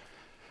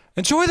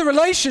 Enjoy the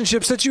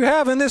relationships that you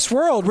have in this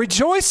world.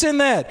 Rejoice in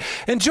that.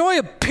 Enjoy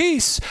a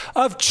piece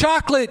of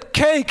chocolate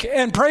cake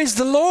and praise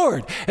the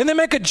Lord. And then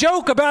make a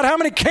joke about how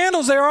many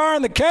candles there are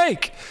on the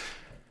cake.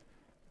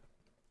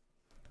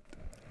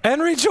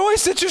 And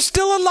rejoice that you're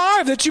still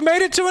alive, that you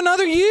made it to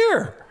another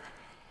year.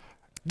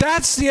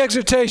 That's the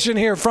exhortation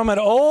here from an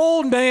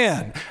old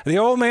man, the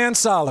old man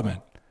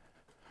Solomon.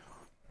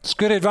 It's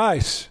good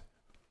advice.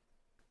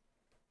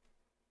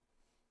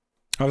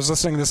 I was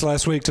listening this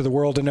last week to The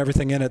World and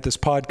Everything in It, this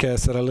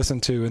podcast that I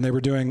listened to, and they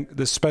were doing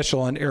this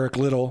special on Eric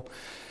Liddell,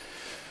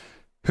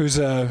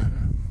 Eric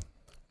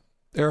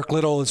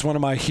Liddell is one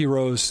of my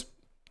heroes,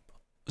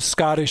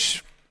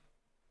 Scottish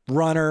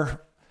runner,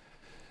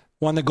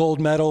 won the gold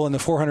medal in the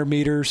 400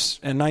 meters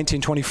in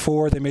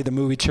 1924. They made the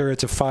movie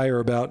Chariots of Fire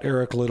about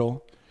Eric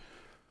Liddell.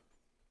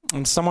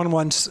 And someone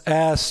once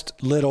asked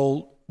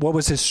Liddell what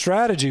was his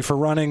strategy for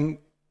running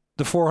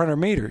the 400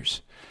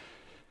 meters.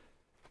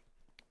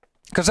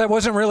 Because that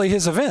wasn't really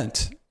his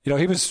event.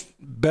 He was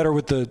better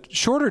with the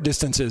shorter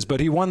distances, but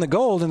he won the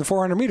gold in the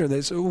 400 meter.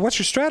 They said, what's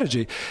your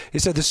strategy? He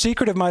said, the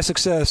secret of my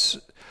success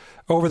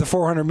over the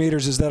 400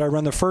 meters is that I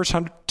run the first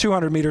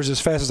 200 meters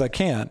as fast as I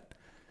can.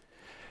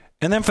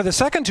 And then for the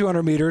second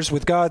 200 meters,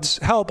 with God's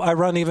help, I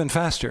run even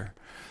faster.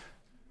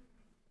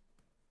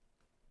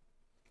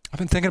 I've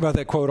been thinking about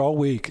that quote all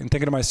week and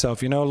thinking to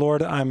myself,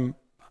 Lord, I'm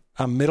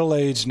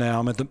middle-aged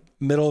now. I'm at the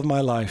middle of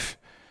my life.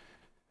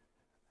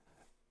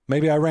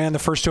 Maybe I ran the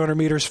first 200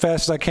 meters as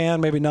fast as I can,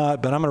 maybe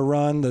not, but I'm going to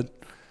run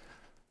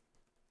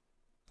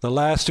the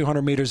last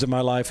 200 meters of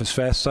my life as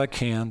fast as I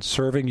can,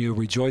 serving you,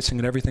 rejoicing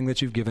in everything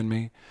that you've given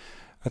me.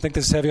 I think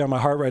this is heavy on my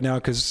heart right now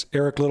because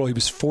Eric Liddell, he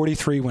was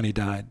 43 when he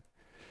died,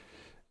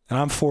 and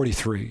I'm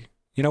 43.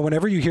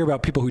 Whenever you hear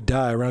about people who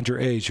die around your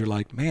age, you're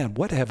like, man,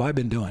 what have I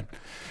been doing?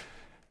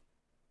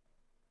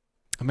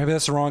 Maybe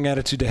that's the wrong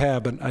attitude to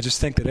have, but I just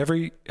think that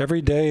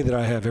every day that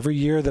I have, every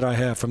year that I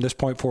have from this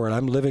point forward,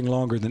 I'm living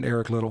longer than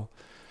Eric Liddell.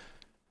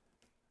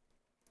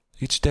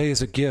 Each day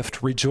is a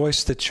gift.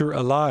 Rejoice that you're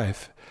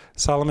alive.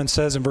 Solomon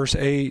says in verse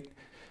 8,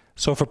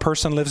 so if a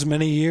person lives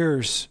many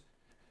years,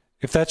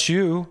 if that's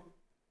you,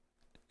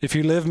 if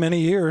you live many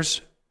years,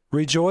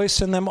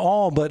 rejoice in them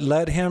all, but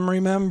let him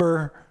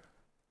remember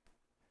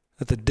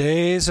that the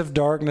days of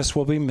darkness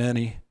will be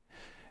many,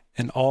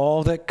 and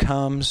all that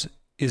comes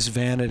is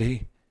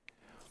vanity.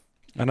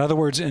 In other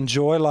words,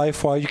 enjoy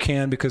life while you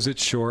can because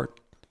it's short.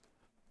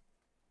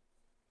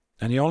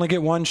 And you only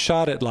get one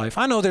shot at life.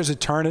 I know there's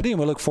eternity, and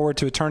we look forward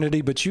to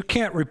eternity, but you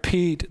can't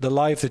repeat the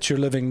life that you're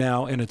living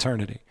now in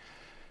eternity.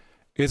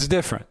 It's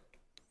different.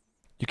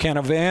 You can't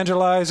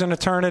evangelize in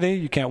eternity.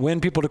 You can't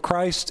win people to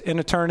Christ in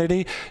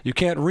eternity. You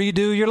can't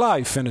redo your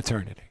life in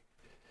eternity.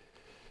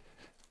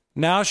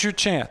 Now's your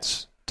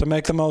chance to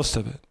make the most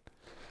of it.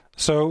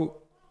 So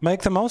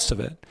make the most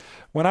of it.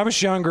 When I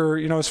was younger,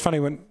 it's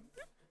funny, when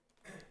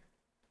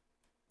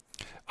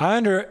I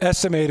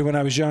underestimated when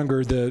I was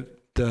younger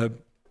the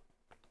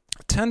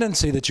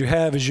tendency that you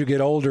have as you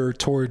get older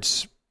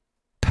towards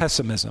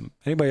pessimism.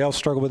 Anybody else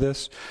struggle with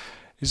this?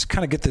 You just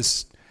kind of get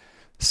this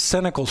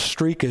cynical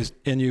streak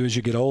in you as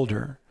you get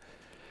older.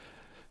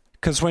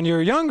 Because when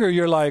you're younger,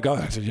 you're like,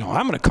 I'm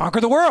going to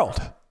conquer the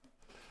world.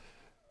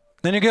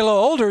 Then you get a little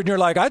older and you're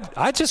like,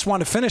 I just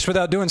want to finish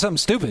without doing something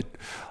stupid.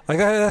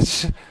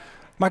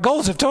 My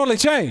goals have totally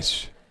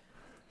changed.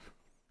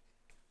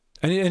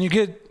 And you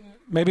get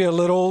maybe a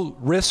little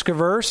risk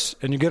averse,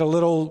 and you get a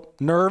little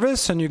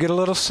nervous, and you get a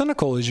little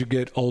cynical as you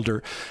get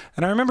older.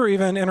 And I remember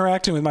even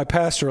interacting with my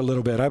pastor a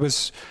little bit. I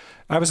was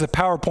the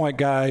PowerPoint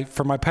guy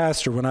for my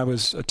pastor when I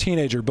was a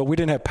teenager, but we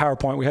didn't have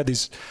PowerPoint. We had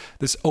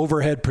this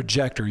overhead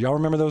projector. Y'all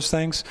remember those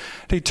things?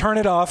 He'd turn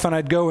it off, and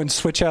I'd go and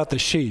switch out the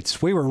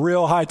sheets. We were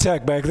real high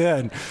tech back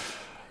then.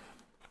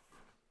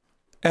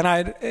 And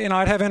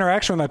I'd have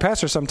interaction with my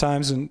pastor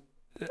sometimes, and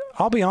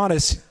I'll be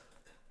honest,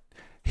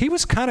 he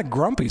was kind of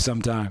grumpy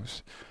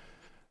sometimes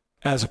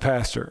as a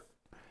pastor.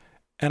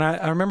 And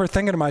I remember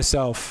thinking to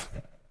myself,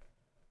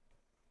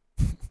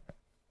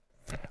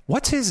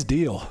 what's his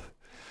deal?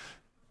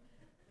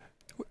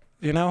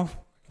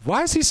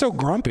 Why is he so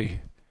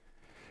grumpy?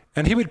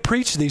 And he would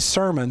preach these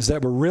sermons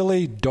that were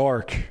really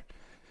dark.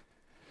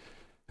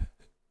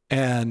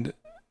 And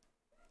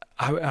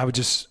I would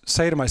just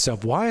say to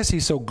myself, why is he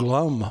so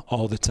glum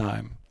all the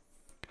time?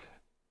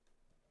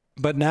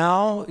 But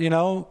now,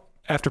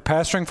 after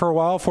pastoring for a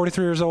while,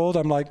 43 years old,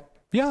 I'm like,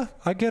 yeah,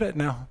 I get it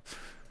now.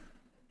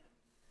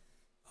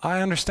 I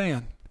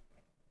understand.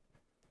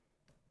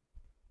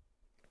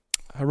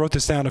 I wrote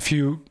this down a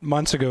few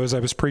months ago as I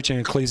was preaching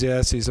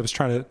Ecclesiastes. I was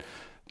trying to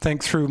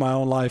think through my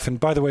own life. And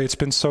by the way, it's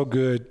been so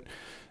good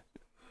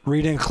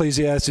reading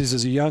Ecclesiastes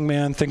as a young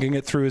man, thinking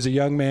it through as a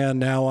young man.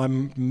 Now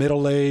I'm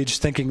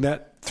middle-aged, thinking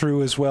that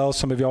through as well.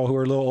 Some of y'all who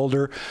are a little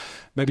older,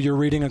 maybe you're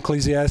reading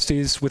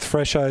Ecclesiastes with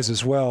fresh eyes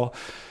as well.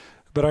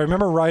 But I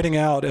remember writing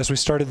out, as we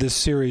started this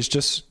series,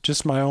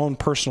 just my own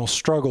personal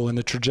struggle in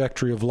the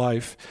trajectory of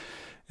life.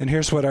 And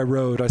here's what I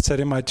wrote. I said,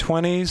 in my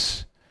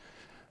 20s,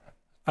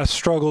 I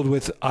struggled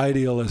with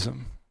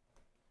idealism.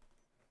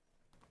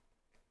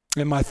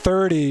 In my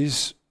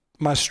 30s,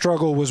 my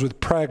struggle was with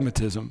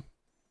pragmatism.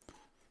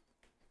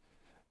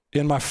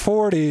 In my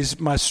 40s,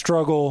 my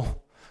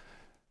struggle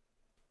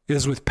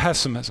is with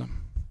pessimism.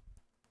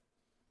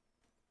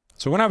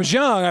 So when I was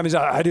young, I was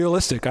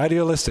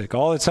idealistic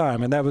all the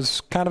time. And that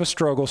was kind of a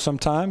struggle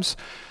sometimes.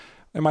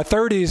 In my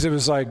 30s, it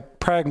was like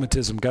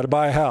pragmatism. Got to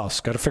buy a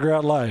house. Got to figure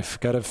out life.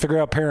 Got to figure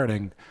out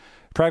parenting.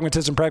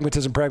 Pragmatism.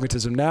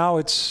 Now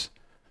it's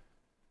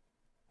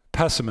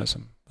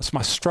pessimism. That's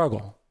my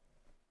struggle.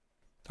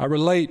 I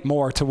relate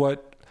more to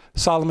what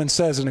Solomon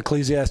says in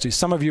Ecclesiastes.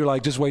 Some of you are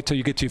like, just wait till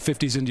you get to your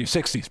 50s into your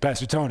 60s,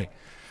 Pastor Tony.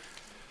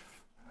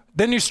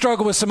 Then you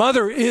struggle with some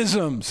other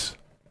isms,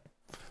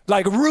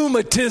 like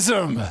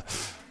rheumatism.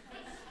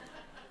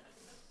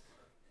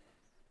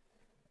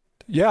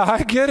 Yeah,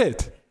 I get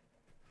it.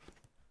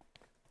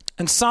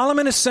 And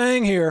Solomon is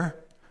saying here,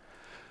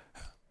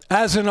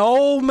 as an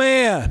old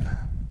man,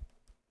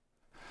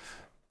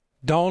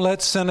 don't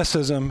let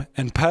cynicism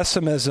and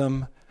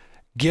pessimism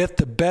get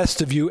the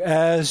best of you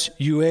as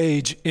you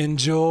age.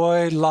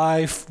 Enjoy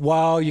life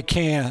while you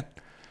can.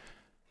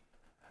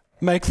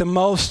 Make the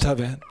most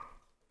of it.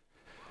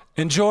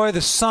 Enjoy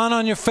the sun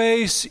on your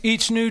face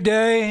each new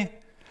day.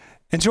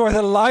 Enjoy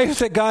the life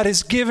that God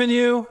has given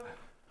you.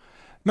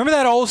 Remember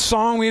that old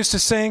song we used to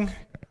sing?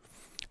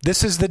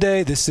 This is the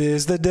day, this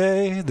is the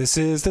day, this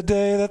is the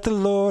day that the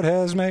Lord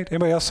has made.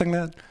 Anybody else sing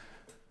that?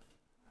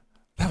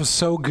 That was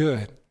so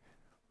good.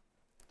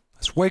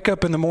 Let's wake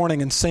up in the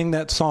morning and sing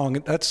that song.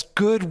 That's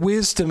good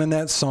wisdom in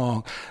that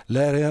song.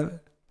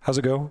 How's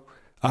it go?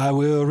 I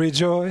will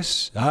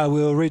rejoice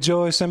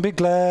and be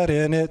glad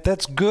in it.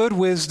 That's good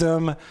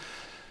wisdom,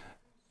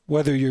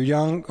 whether you're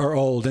young or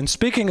old. And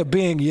speaking of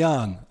being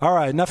young, all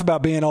right, enough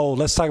about being old.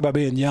 Let's talk about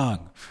being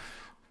young.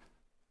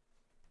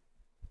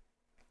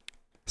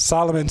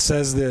 Solomon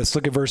says this.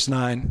 Look at verse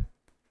 9.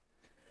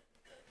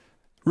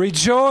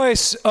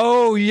 Rejoice,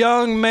 O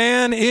young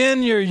man,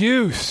 in your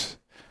youth.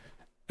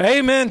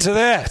 Amen to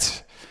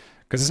that.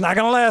 Because it's not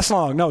going to last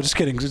long. No, just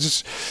kidding.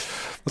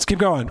 Let's keep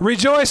going.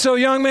 Rejoice, O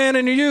young man,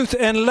 in your youth,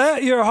 and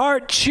let your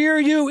heart cheer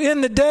you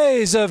in the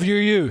days of your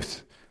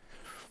youth.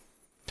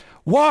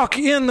 Walk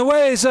in the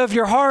ways of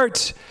your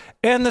heart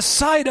and the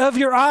sight of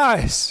your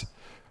eyes.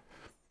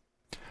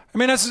 I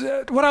mean, that's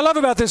what I love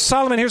about this.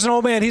 Solomon, here's an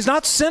old man. He's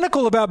not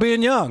cynical about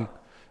being young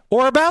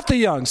or about the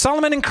young.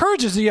 Solomon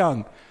encourages the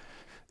young.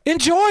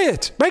 Enjoy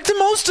it. Make the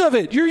most of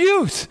it, your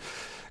youth,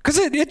 because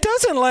it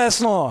doesn't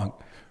last long.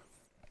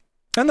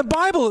 And the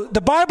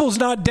Bible's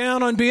not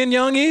down on being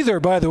young either,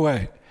 by the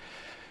way.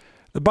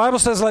 The Bible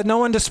says, let no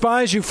one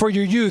despise you for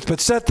your youth, but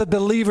set the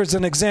believers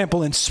an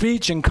example in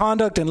speech and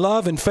conduct and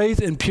love and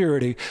faith and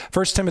purity.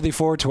 1 Timothy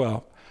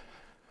 4:12.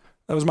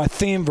 That was my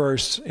theme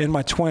verse in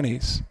my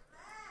 20s.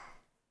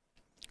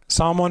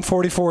 Psalm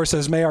 144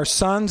 says, may our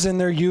sons in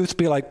their youth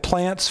be like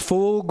plants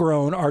full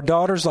grown, our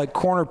daughters like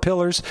corner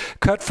pillars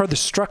cut for the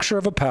structure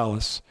of a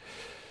palace.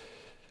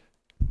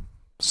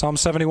 Psalm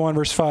 71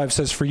 verse 5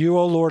 says, for you,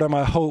 O Lord, are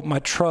my hope, my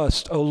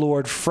trust, O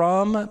Lord,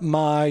 from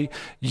my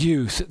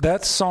youth.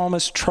 That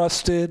psalmist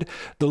trusted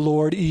the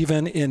Lord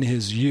even in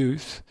his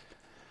youth.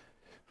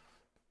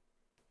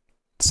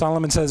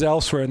 Solomon says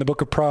elsewhere in the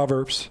book of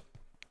Proverbs,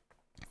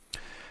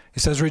 he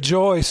says,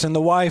 rejoice in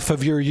the wife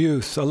of your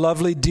youth, a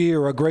lovely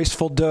deer, a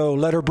graceful doe.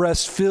 Let her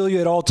breast fill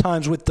you at all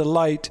times with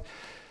delight.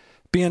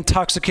 Be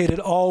intoxicated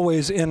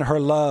always in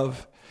her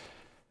love.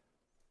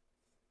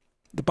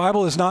 The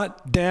Bible is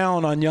not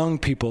down on young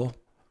people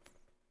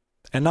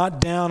and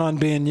not down on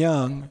being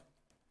young.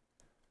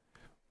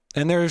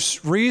 And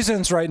there's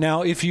reasons right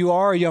now, if you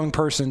are a young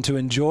person, to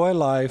enjoy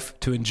life,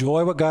 to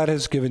enjoy what God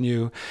has given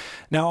you.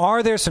 Now,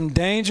 are there some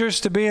dangers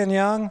to being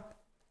young?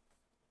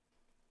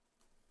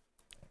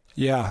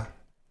 Yeah.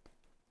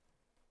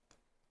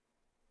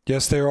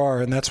 Yes, there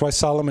are. And that's why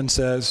Solomon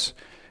says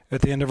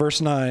at the end of verse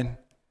 9,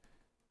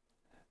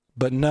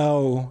 but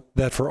know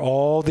that for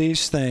all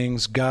these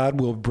things,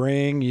 God will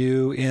bring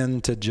you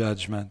into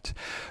judgment.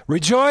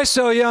 Rejoice,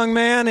 O young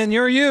man, in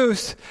your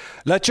youth.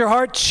 Let your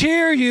heart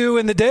cheer you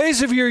in the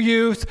days of your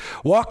youth.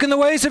 Walk in the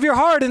ways of your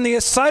heart in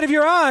the sight of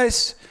your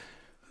eyes.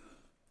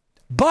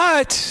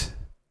 But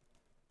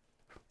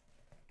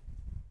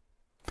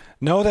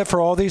know that for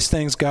all these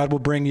things, God will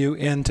bring you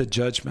into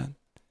judgment.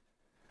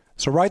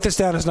 So write this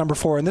down as number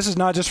 4. And this is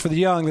not just for the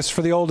young, this is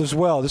for the old as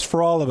well. This is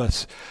for all of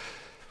us.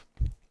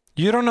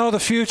 You don't know the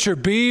future.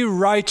 Be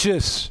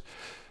righteous.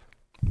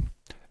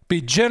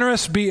 Be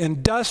generous. Be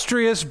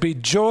industrious. Be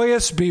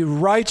joyous. Be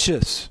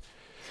righteous.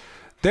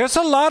 There's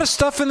a lot of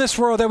stuff in this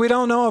world that we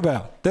don't know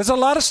about. There's a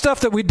lot of stuff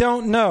that we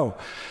don't know.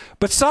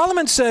 But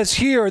Solomon says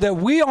here that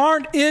we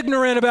aren't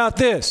ignorant about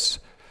this.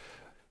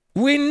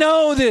 We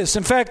know this.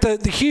 In fact,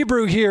 the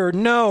Hebrew here,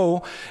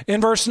 know,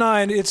 in verse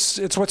 9,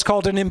 it's what's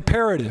called an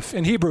imperative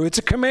in Hebrew. It's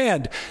a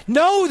command.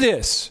 Know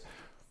this.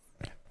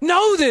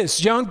 Know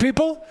this, young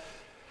people,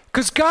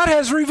 because God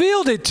has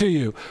revealed it to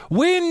you.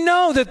 We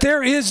know that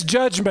there is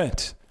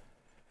judgment,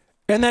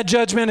 and that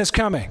judgment is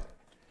coming.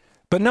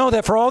 But know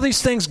that for all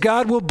these things,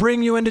 God will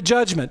bring you into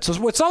judgment. So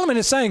what Solomon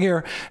is saying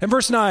here in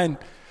verse 9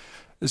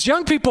 is,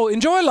 young people,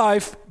 enjoy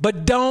life,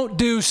 but don't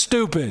do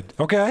stupid,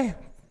 okay?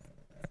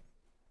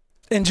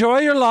 Enjoy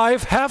your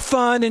life, have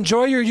fun,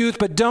 enjoy your youth,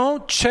 but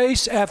don't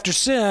chase after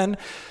sin,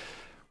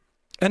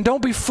 and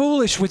don't be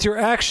foolish with your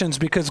actions,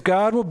 because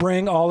God will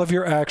bring all of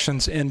your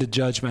actions into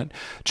judgment.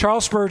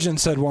 Charles Spurgeon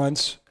said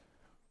once,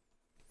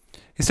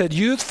 he said,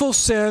 youthful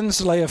sins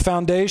lay a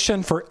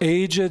foundation for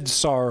aged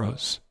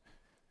sorrows.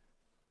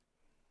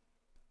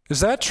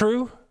 Is that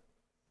true?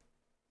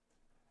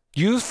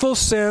 Youthful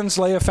sins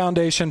lay a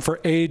foundation for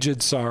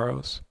aged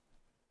sorrows.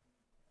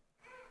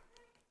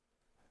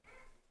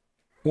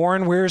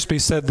 Warren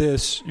Wiersbe said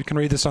this. You can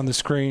read this on the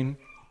screen.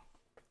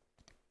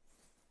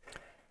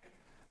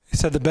 He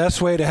said, the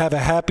best way to have a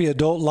happy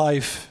adult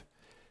life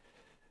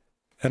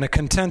and a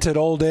contented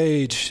old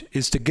age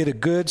is to get a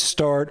good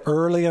start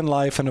early in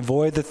life and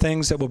avoid the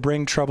things that will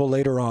bring trouble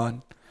later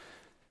on.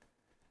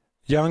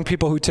 Young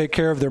people who take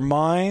care of their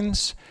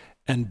minds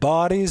and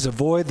bodies,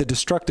 avoid the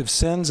destructive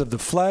sins of the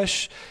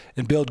flesh,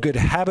 and build good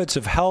habits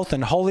of health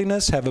and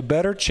holiness have a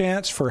better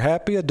chance for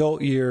happy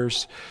adult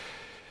years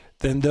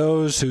than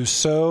those who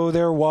sow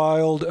their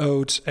wild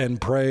oats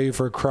and pray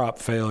for crop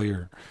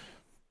failure.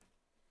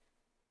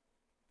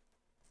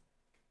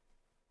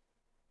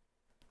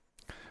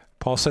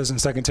 Paul says in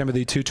 2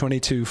 Timothy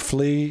 2:22,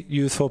 flee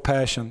youthful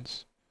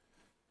passions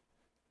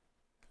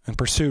and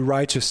pursue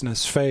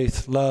righteousness,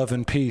 faith, love,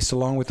 and peace,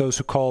 along with those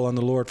who call on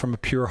the Lord from a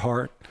pure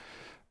heart.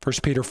 1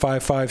 Peter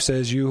 5:5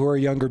 says, you who are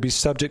younger, be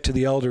subject to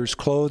the elders,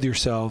 clothe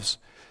yourselves,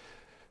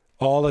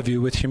 all of you,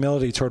 with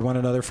humility toward one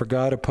another, for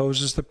God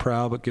opposes the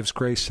proud, but gives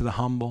grace to the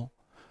humble.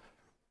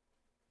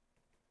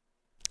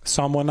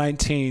 Psalm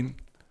 119,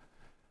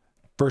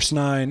 verse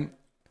 9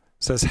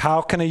 says,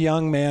 how can a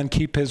young man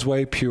keep his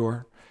way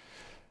pure?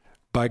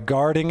 By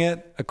guarding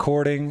it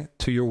according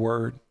to your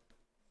word.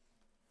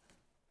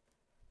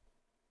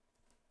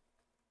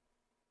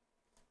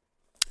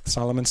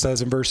 Solomon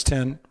says in verse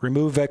 10,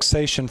 remove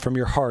vexation from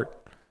your heart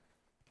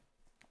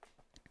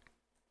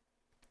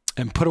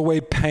and put away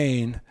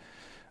pain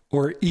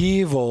or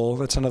evil.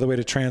 That's another way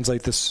to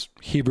translate this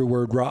Hebrew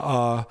word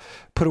ra'ah.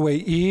 Put away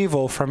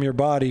evil from your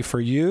body, for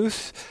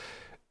youth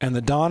and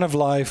the dawn of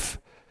life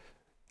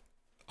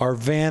are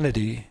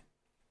vanity.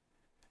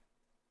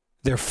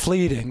 They're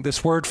fleeting.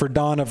 This word for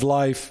dawn of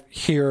life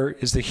here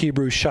is the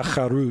Hebrew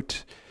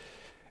shacharut,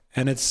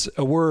 and it's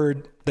a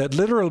word that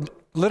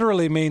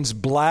literally means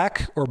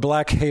black or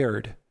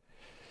black-haired.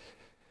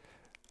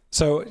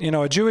 So,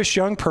 a Jewish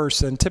young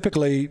person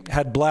typically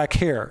had black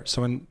hair.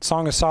 So in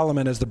Song of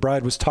Solomon, as the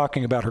bride was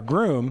talking about her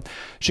groom,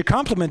 she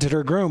complimented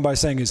her groom by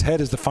saying his head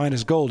is the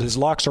finest gold, his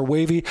locks are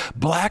wavy,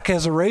 black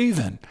as a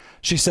raven,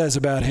 she says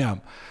about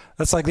him.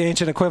 That's like the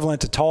ancient equivalent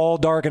to tall,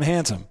 dark, and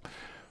handsome.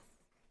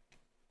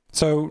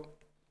 So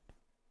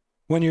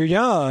when you're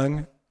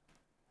young,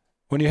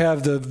 when you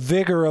have the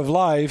vigor of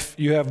life,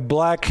 you have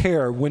black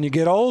hair. When you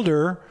get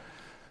older,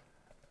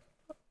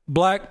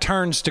 black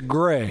turns to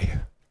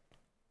gray.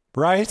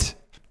 Right?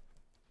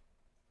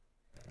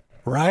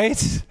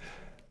 Right?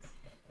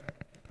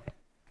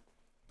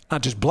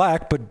 Not just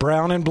black, but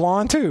brown and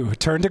blonde too.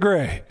 Turn to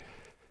gray.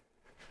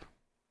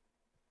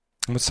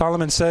 And what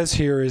Solomon says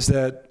here is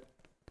that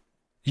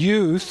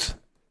youth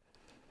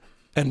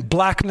and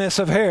blackness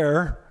of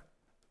hair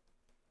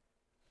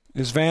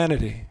is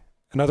vanity.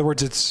 In other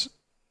words,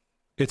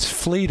 it's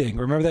fleeting.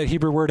 Remember that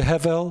Hebrew word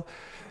hevel?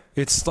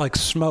 It's like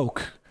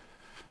smoke.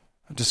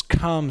 It just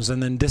comes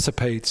and then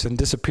dissipates and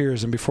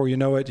disappears, and before you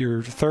know it,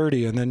 you're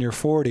 30, and then you're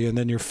 40, and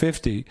then you're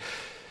 50.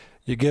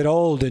 You get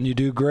old and you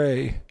do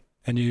gray,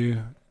 and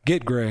you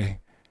get gray.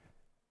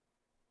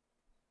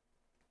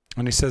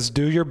 And he says,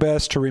 do your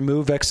best to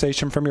remove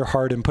vexation from your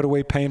heart and put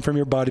away pain from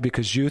your body,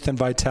 because youth and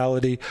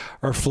vitality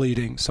are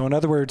fleeting. So in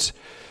other words,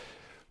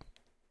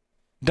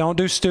 don't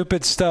do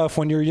stupid stuff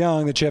when you're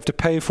young that you have to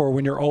pay for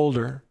when you're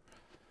older.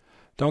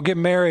 Don't get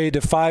married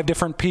to 5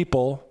 different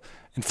people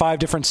in 5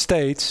 different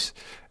states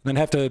and then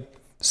have to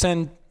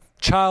send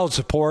child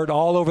support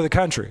all over the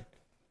country.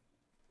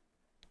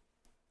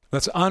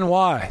 That's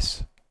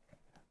unwise.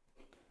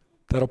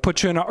 That'll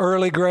put you in an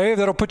early grave.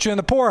 That'll put you in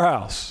the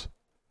poorhouse.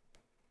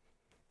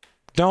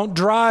 Don't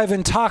drive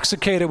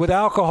intoxicated with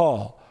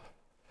alcohol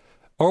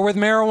or with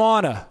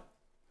marijuana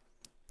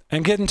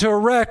and get into a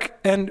wreck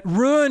and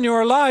ruin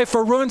your life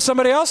or ruin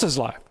somebody else's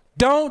life.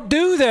 Don't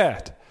do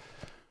that.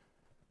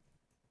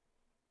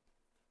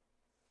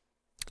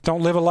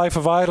 Don't live a life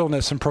of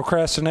idleness and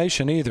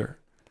procrastination either.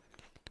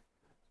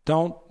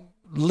 Don't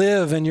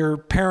live in your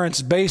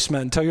parents'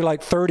 basement until you're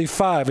like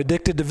 35,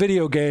 addicted to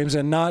video games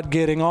and not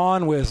getting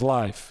on with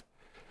life.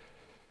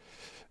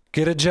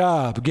 Get a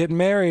job. Get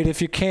married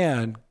if you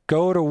can.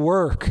 Go to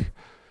work.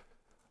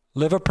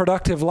 Live a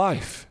productive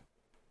life.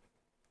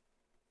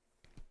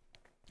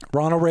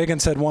 Ronald Reagan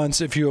said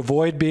once, if you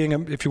want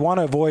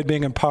to avoid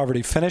being in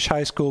poverty, finish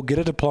high school, get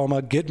a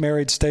diploma, get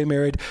married, stay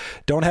married,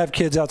 don't have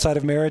kids outside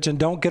of marriage, and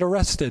don't get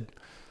arrested.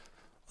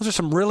 Those are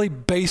some really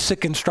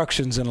basic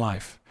instructions in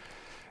life.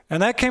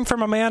 And that came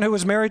from a man who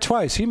was married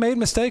twice. He made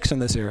mistakes in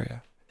this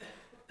area.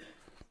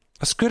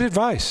 That's good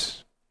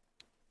advice.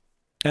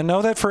 And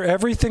know that for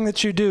everything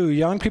that you do,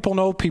 young people and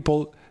old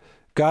people,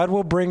 God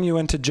will bring you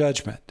into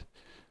judgment.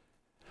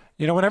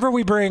 You know, whenever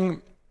we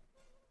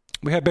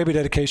had baby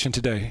dedication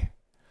today.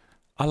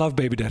 I love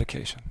baby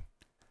dedication.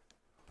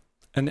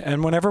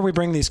 And whenever we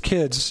bring these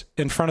kids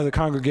in front of the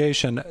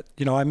congregation,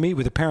 you know, I meet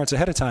with the parents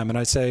ahead of time and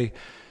I say,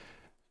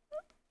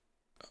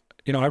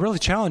 you know, I really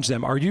challenge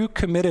them. Are you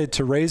committed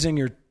to raising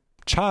your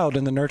child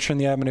in the nurture and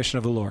the admonition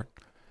of the Lord?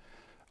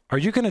 Are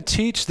you going to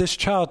teach this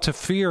child to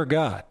fear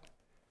God?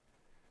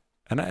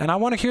 And I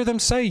want to hear them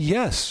say,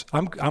 yes,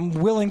 I'm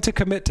willing to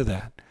commit to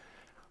that.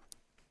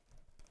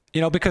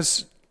 You know,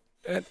 because,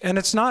 and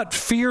it's not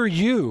fear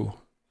you.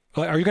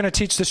 Are you going to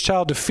teach this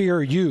child to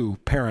fear you,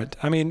 parent?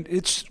 I mean,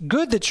 it's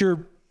good that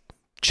your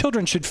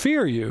children should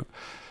fear you.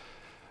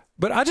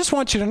 But I just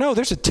want you to know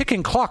there's a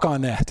ticking clock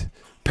on that,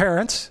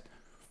 parents.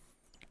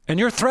 And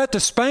your threat to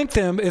spank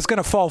them is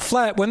going to fall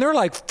flat when they're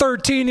like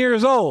 13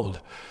 years old.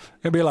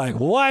 They'll be like,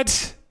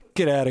 what?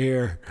 Get out of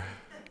here.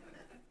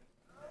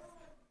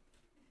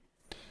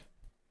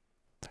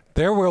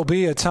 There will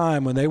be a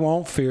time when they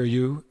won't fear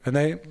you, and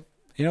they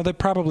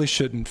probably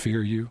shouldn't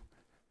fear you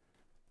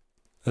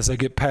as they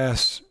get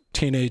past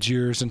teenage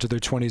years into their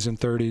 20s and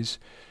 30s.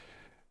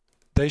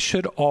 They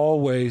should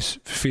always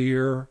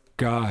fear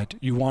God.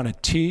 You want to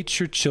teach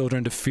your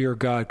children to fear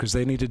God because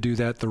they need to do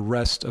that the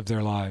rest of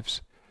their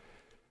lives.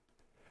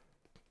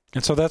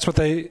 And so that's what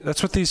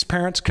these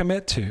parents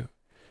commit to.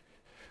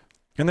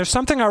 And there's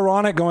something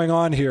ironic going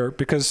on here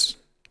because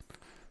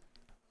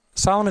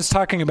Solomon's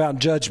talking about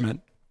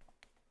judgment.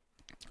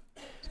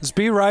 He says,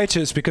 be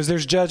righteous because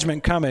there's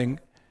judgment coming.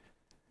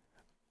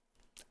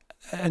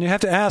 And you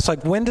have to ask,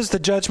 like, when does the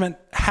judgment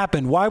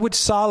happen? Why would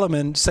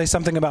Solomon say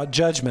something about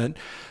judgment?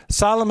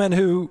 Solomon,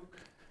 who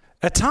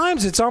at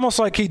times it's almost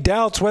like he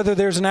doubts whether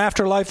there's an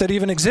afterlife that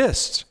even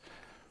exists.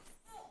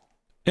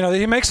 You know,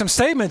 he makes some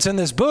statements in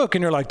this book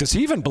and you're like, does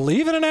he even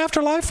believe in an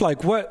afterlife?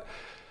 Like what?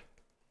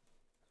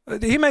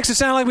 He makes it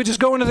sound like we just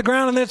go into the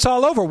ground and then it's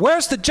all over.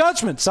 Where's the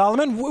judgment,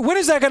 Solomon? When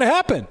is that going to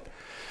happen?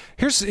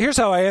 Here's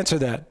how I answer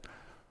that.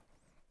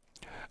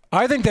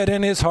 I think that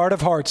in his heart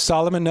of hearts,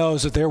 Solomon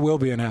knows that there will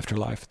be an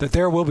afterlife, that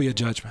there will be a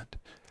judgment.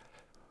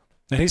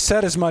 And he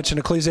said as much in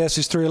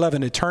Ecclesiastes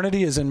 3:11,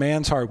 eternity is in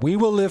man's heart. We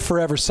will live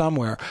forever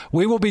somewhere.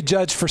 We will be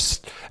judged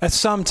at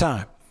some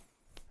time.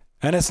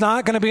 And it's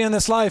not going to be in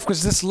this life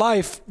because this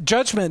life,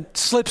 judgment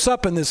slips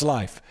up in this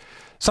life.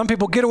 Some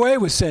people get away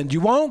with sin.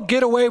 You won't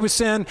get away with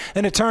sin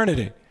in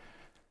eternity.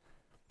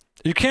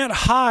 You can't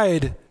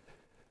hide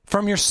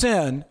from your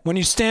sin when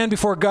you stand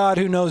before God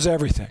who knows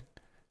everything.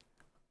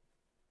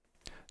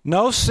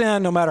 No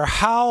sin, no matter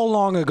how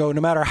long ago, no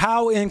matter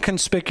how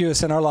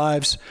inconspicuous in our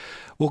lives,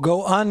 will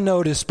go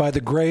unnoticed by the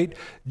great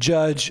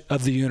judge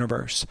of the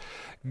universe.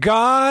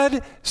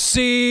 God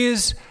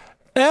sees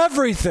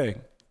everything.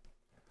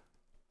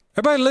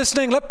 Everybody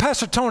listening, let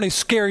Pastor Tony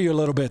scare you a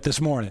little bit this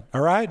morning,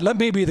 all right? Let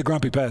me be the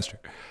grumpy pastor.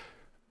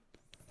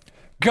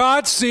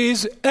 God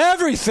sees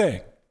everything,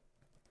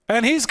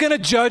 and he's going to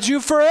judge you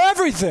for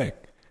everything.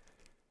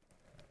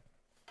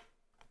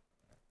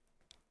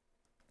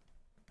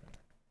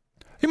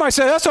 You might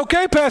say, that's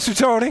okay, Pastor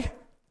Tony.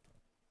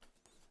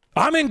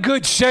 I'm in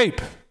good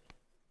shape.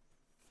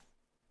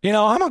 You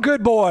know, I'm a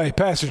good boy,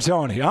 Pastor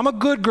Tony. I'm a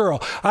good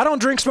girl. I don't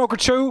drink, smoke, or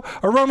chew,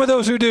 or run with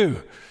those who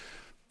do.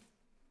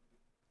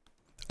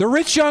 The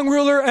rich young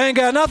ruler ain't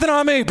got nothing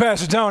on me,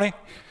 Pastor Tony.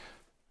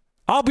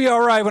 I'll be all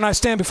right when I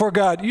stand before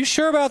God. You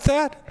sure about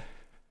that?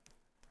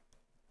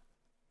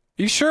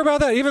 You sure about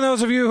that? Even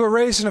those of you who are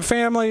raised in a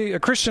family, a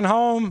Christian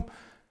home,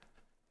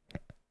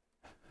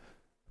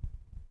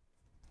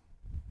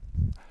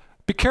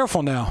 be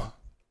careful now.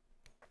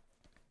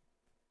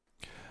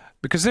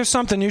 Because there's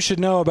something you should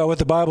know about what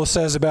the Bible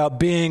says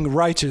about being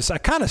righteous. I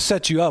kind of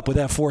set you up with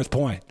that fourth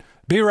point.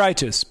 Be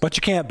righteous, but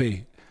you can't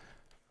be.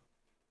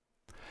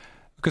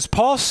 Because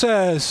Paul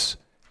says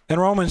in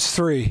Romans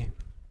 3,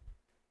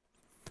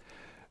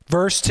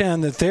 verse 10,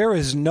 that there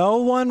is no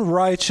one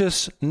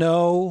righteous,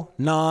 no,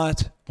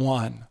 not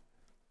one.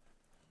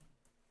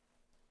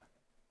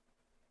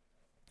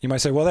 You might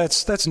say, well,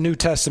 that's New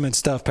Testament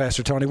stuff,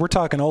 Pastor Tony. We're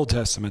talking Old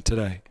Testament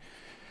today.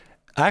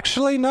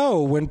 Actually,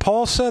 no. When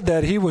Paul said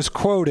that, he was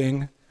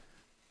quoting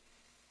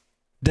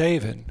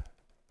David.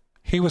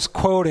 He was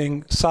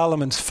quoting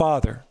Solomon's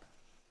father.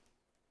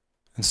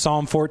 In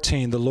Psalm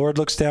 14, the Lord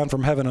looks down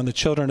from heaven on the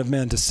children of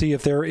men to see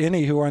if there are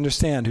any who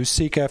understand, who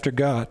seek after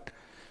God.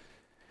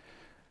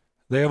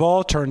 They have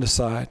all turned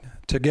aside.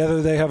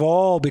 Together they have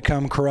all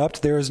become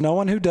corrupt. There is no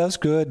one who does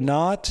good,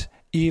 not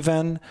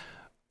even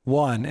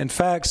one. In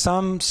fact,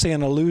 some see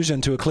an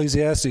allusion to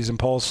Ecclesiastes in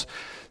Paul's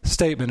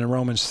statement in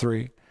Romans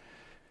 3.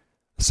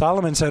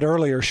 Solomon said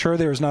earlier, sure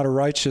there is not a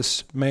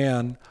righteous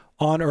man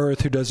on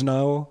earth who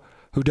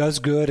does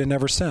good and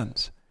never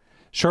sins.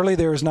 Surely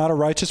there is not a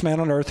righteous man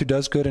on earth who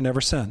does good and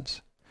never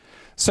sins.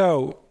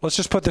 So let's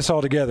just put this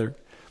all together.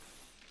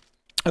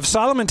 If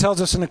Solomon tells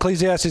us in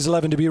Ecclesiastes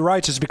 11 to be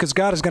righteous because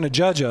God is going to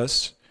judge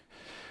us,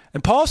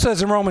 and Paul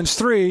says in Romans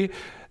 3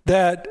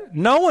 that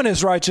no one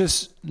is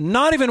righteous,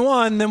 not even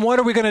one, then what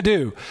are we going to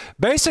do?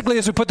 Basically,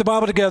 as we put the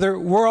Bible together,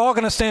 we're all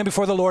going to stand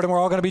before the Lord and we're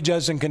all going to be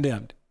judged and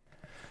condemned.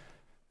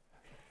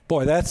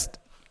 Boy, that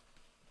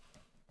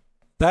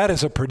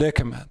is a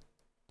predicament.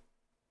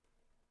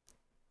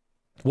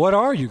 What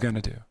are you going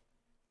to do?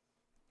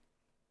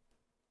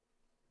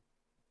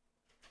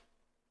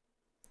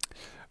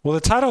 Well,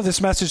 the title of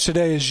this message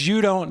today is You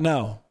Don't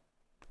Know.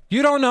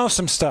 You don't know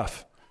some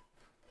stuff.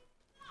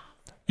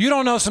 You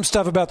don't know some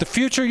stuff about the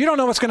future. You don't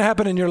know what's going to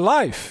happen in your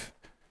life.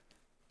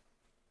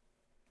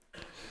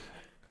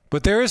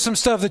 But there is some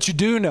stuff that you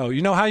do know.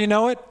 You know how you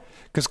know it?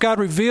 Because God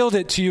revealed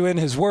it to you in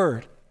His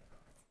Word.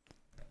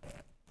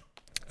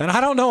 And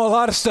I don't know a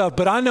lot of stuff,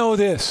 but I know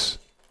this.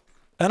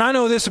 And I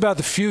know this about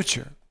the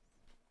future.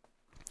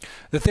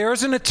 That there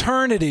is an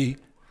eternity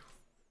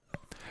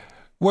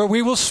where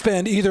we will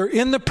spend either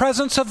in the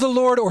presence of the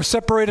Lord or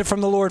separated from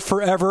the Lord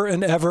forever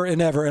and ever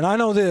and ever. And I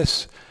know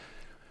this,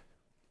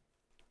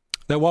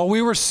 that while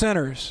we were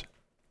sinners,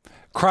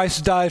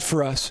 Christ died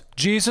for us.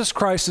 Jesus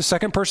Christ, the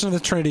second person of the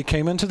Trinity,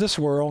 came into this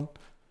world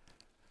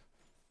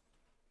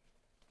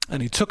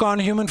and He took on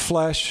human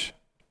flesh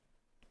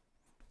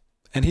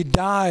and He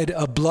died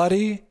a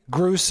bloody,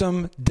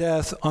 gruesome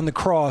death on the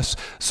cross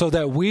so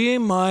that we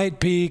might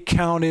be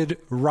counted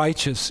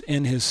righteous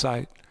in His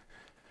sight.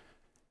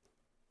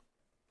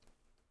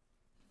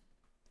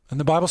 And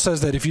the Bible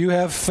says that if you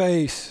have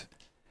faith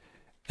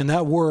in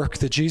that work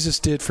that Jesus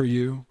did for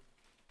you,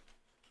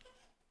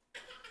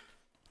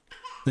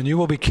 then you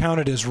will be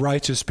counted as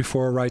righteous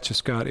before a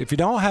righteous God. If you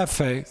don't have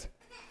faith,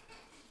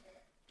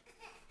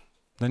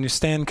 then you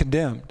stand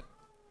condemned.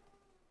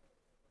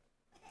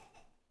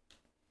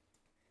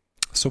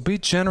 So be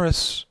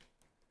generous,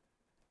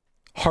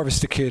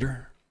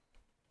 harvesticator.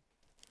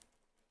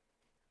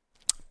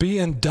 Be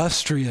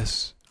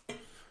industrious.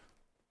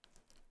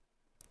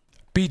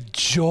 Be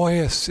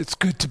joyous. It's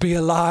good to be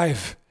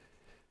alive.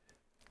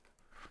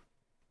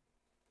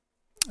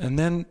 And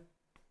then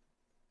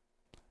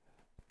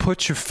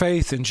put your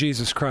faith in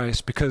Jesus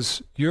Christ,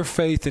 because your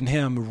faith in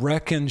Him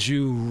reckons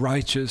you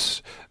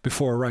righteous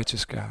before a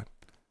righteous God.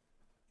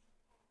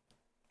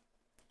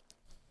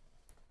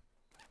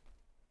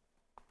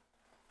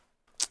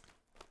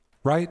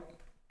 Right?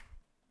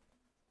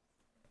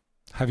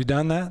 Have you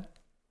done that?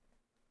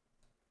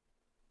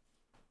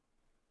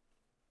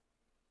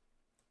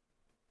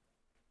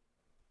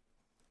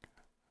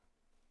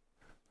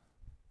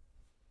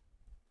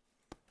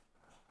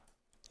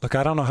 Look,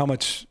 I don't know how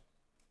much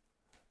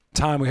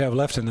time we have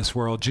left in this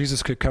world.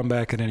 Jesus could come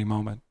back at any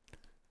moment.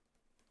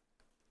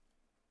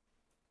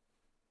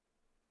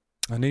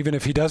 And even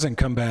if He doesn't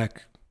come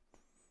back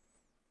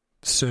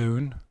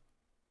soon,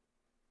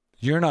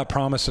 you're not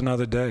promised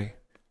another day.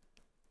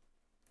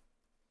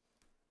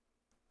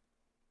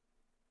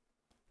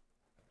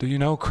 Do you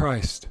know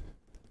Christ?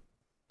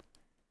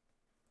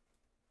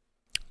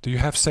 Do you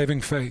have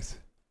saving faith?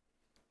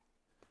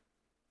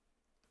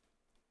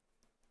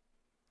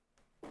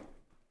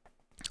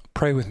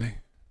 Pray with me.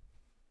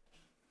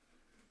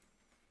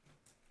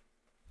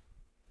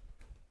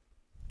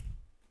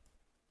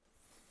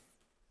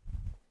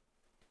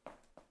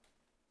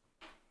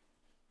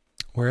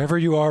 Wherever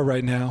you are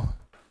right now,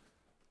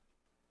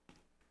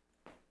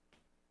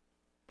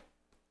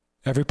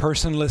 every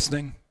person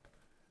listening,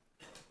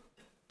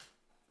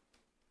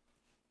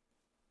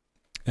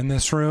 in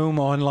this room,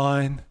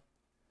 online,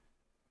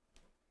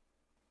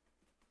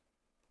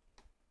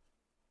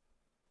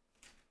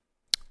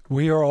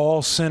 we are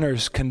all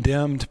sinners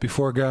condemned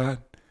before God.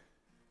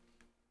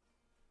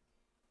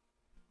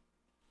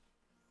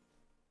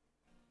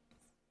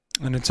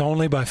 And it's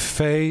only by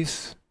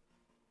faith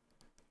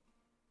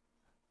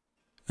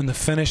in the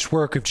finished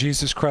work of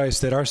Jesus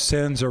Christ that our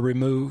sins are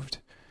removed.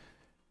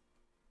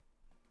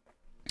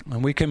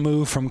 And we can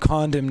move from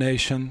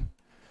condemnation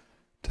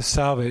to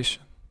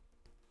salvation.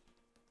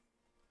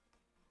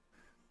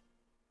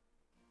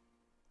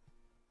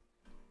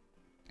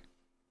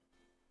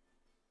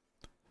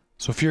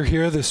 So if you're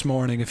here this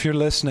morning, if you're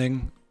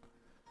listening,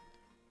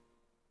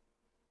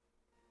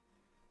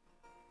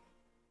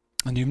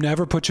 and you've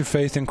never put your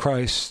faith in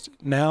Christ,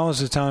 now is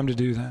the time to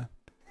do that.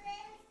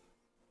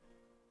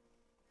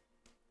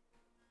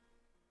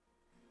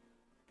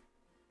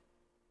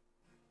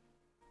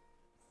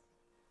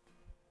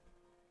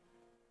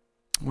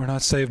 We're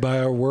not saved by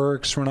our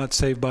works. We're not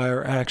saved by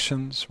our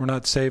actions. We're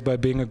not saved by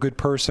being a good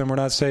person. We're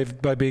not saved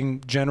by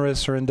being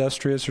generous or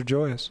industrious or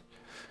joyous.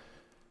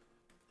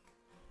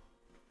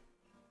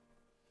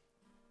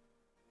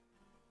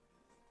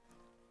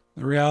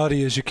 The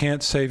reality is you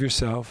can't save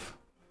yourself.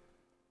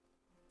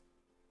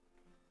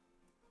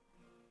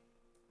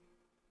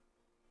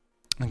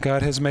 And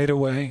God has made a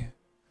way.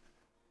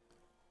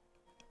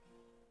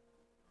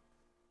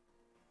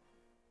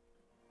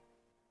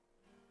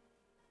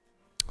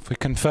 we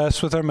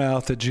confess with our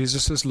mouth that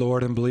Jesus is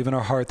Lord and believe in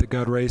our heart that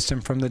God raised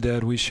him from the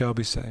dead, we shall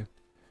be saved.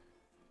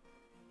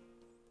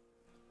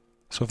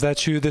 So if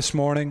that's you this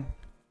morning,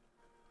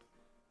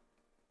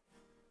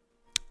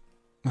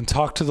 then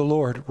talk to the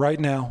Lord right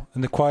now in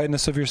the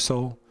quietness of your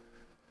soul.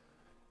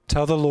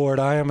 Tell the Lord,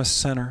 I am a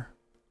sinner.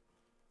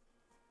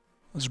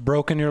 I was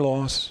broken your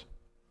loss.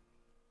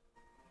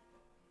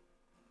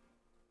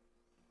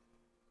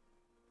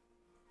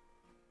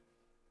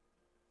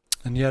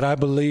 And yet I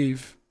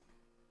believe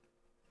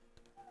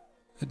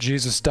that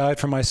Jesus died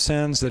for my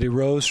sins, that he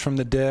rose from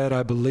the dead.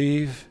 I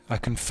believe, I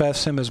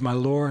confess him as my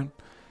Lord.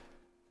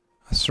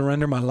 I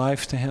surrender my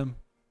life to him.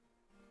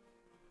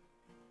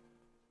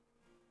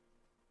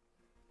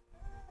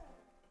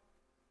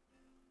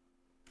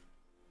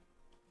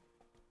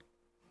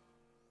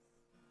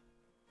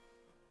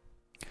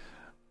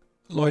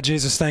 Lord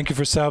Jesus, thank you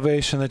for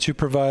salvation that you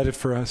provided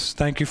for us.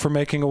 Thank you for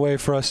making a way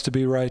for us to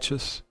be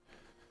righteous.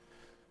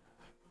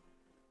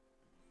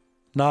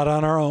 Not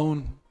on our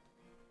own,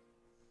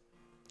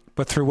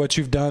 but through what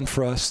you've done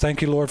for us.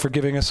 Thank you, Lord, for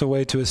giving us a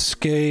way to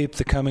escape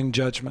the coming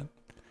judgment.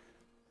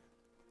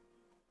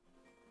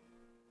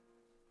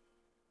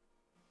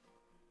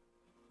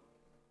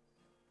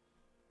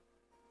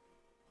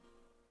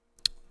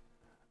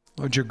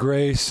 Lord, your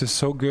grace is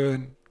so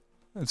good.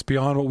 It's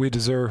beyond what we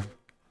deserve.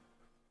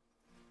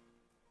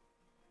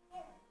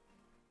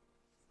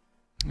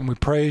 And we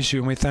praise you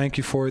and we thank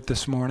you for it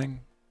this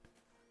morning.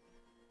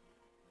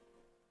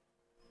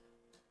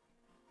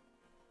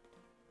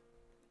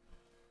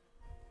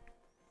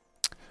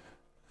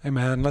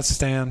 Amen. Let's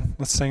stand.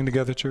 Let's sing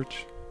together,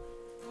 church.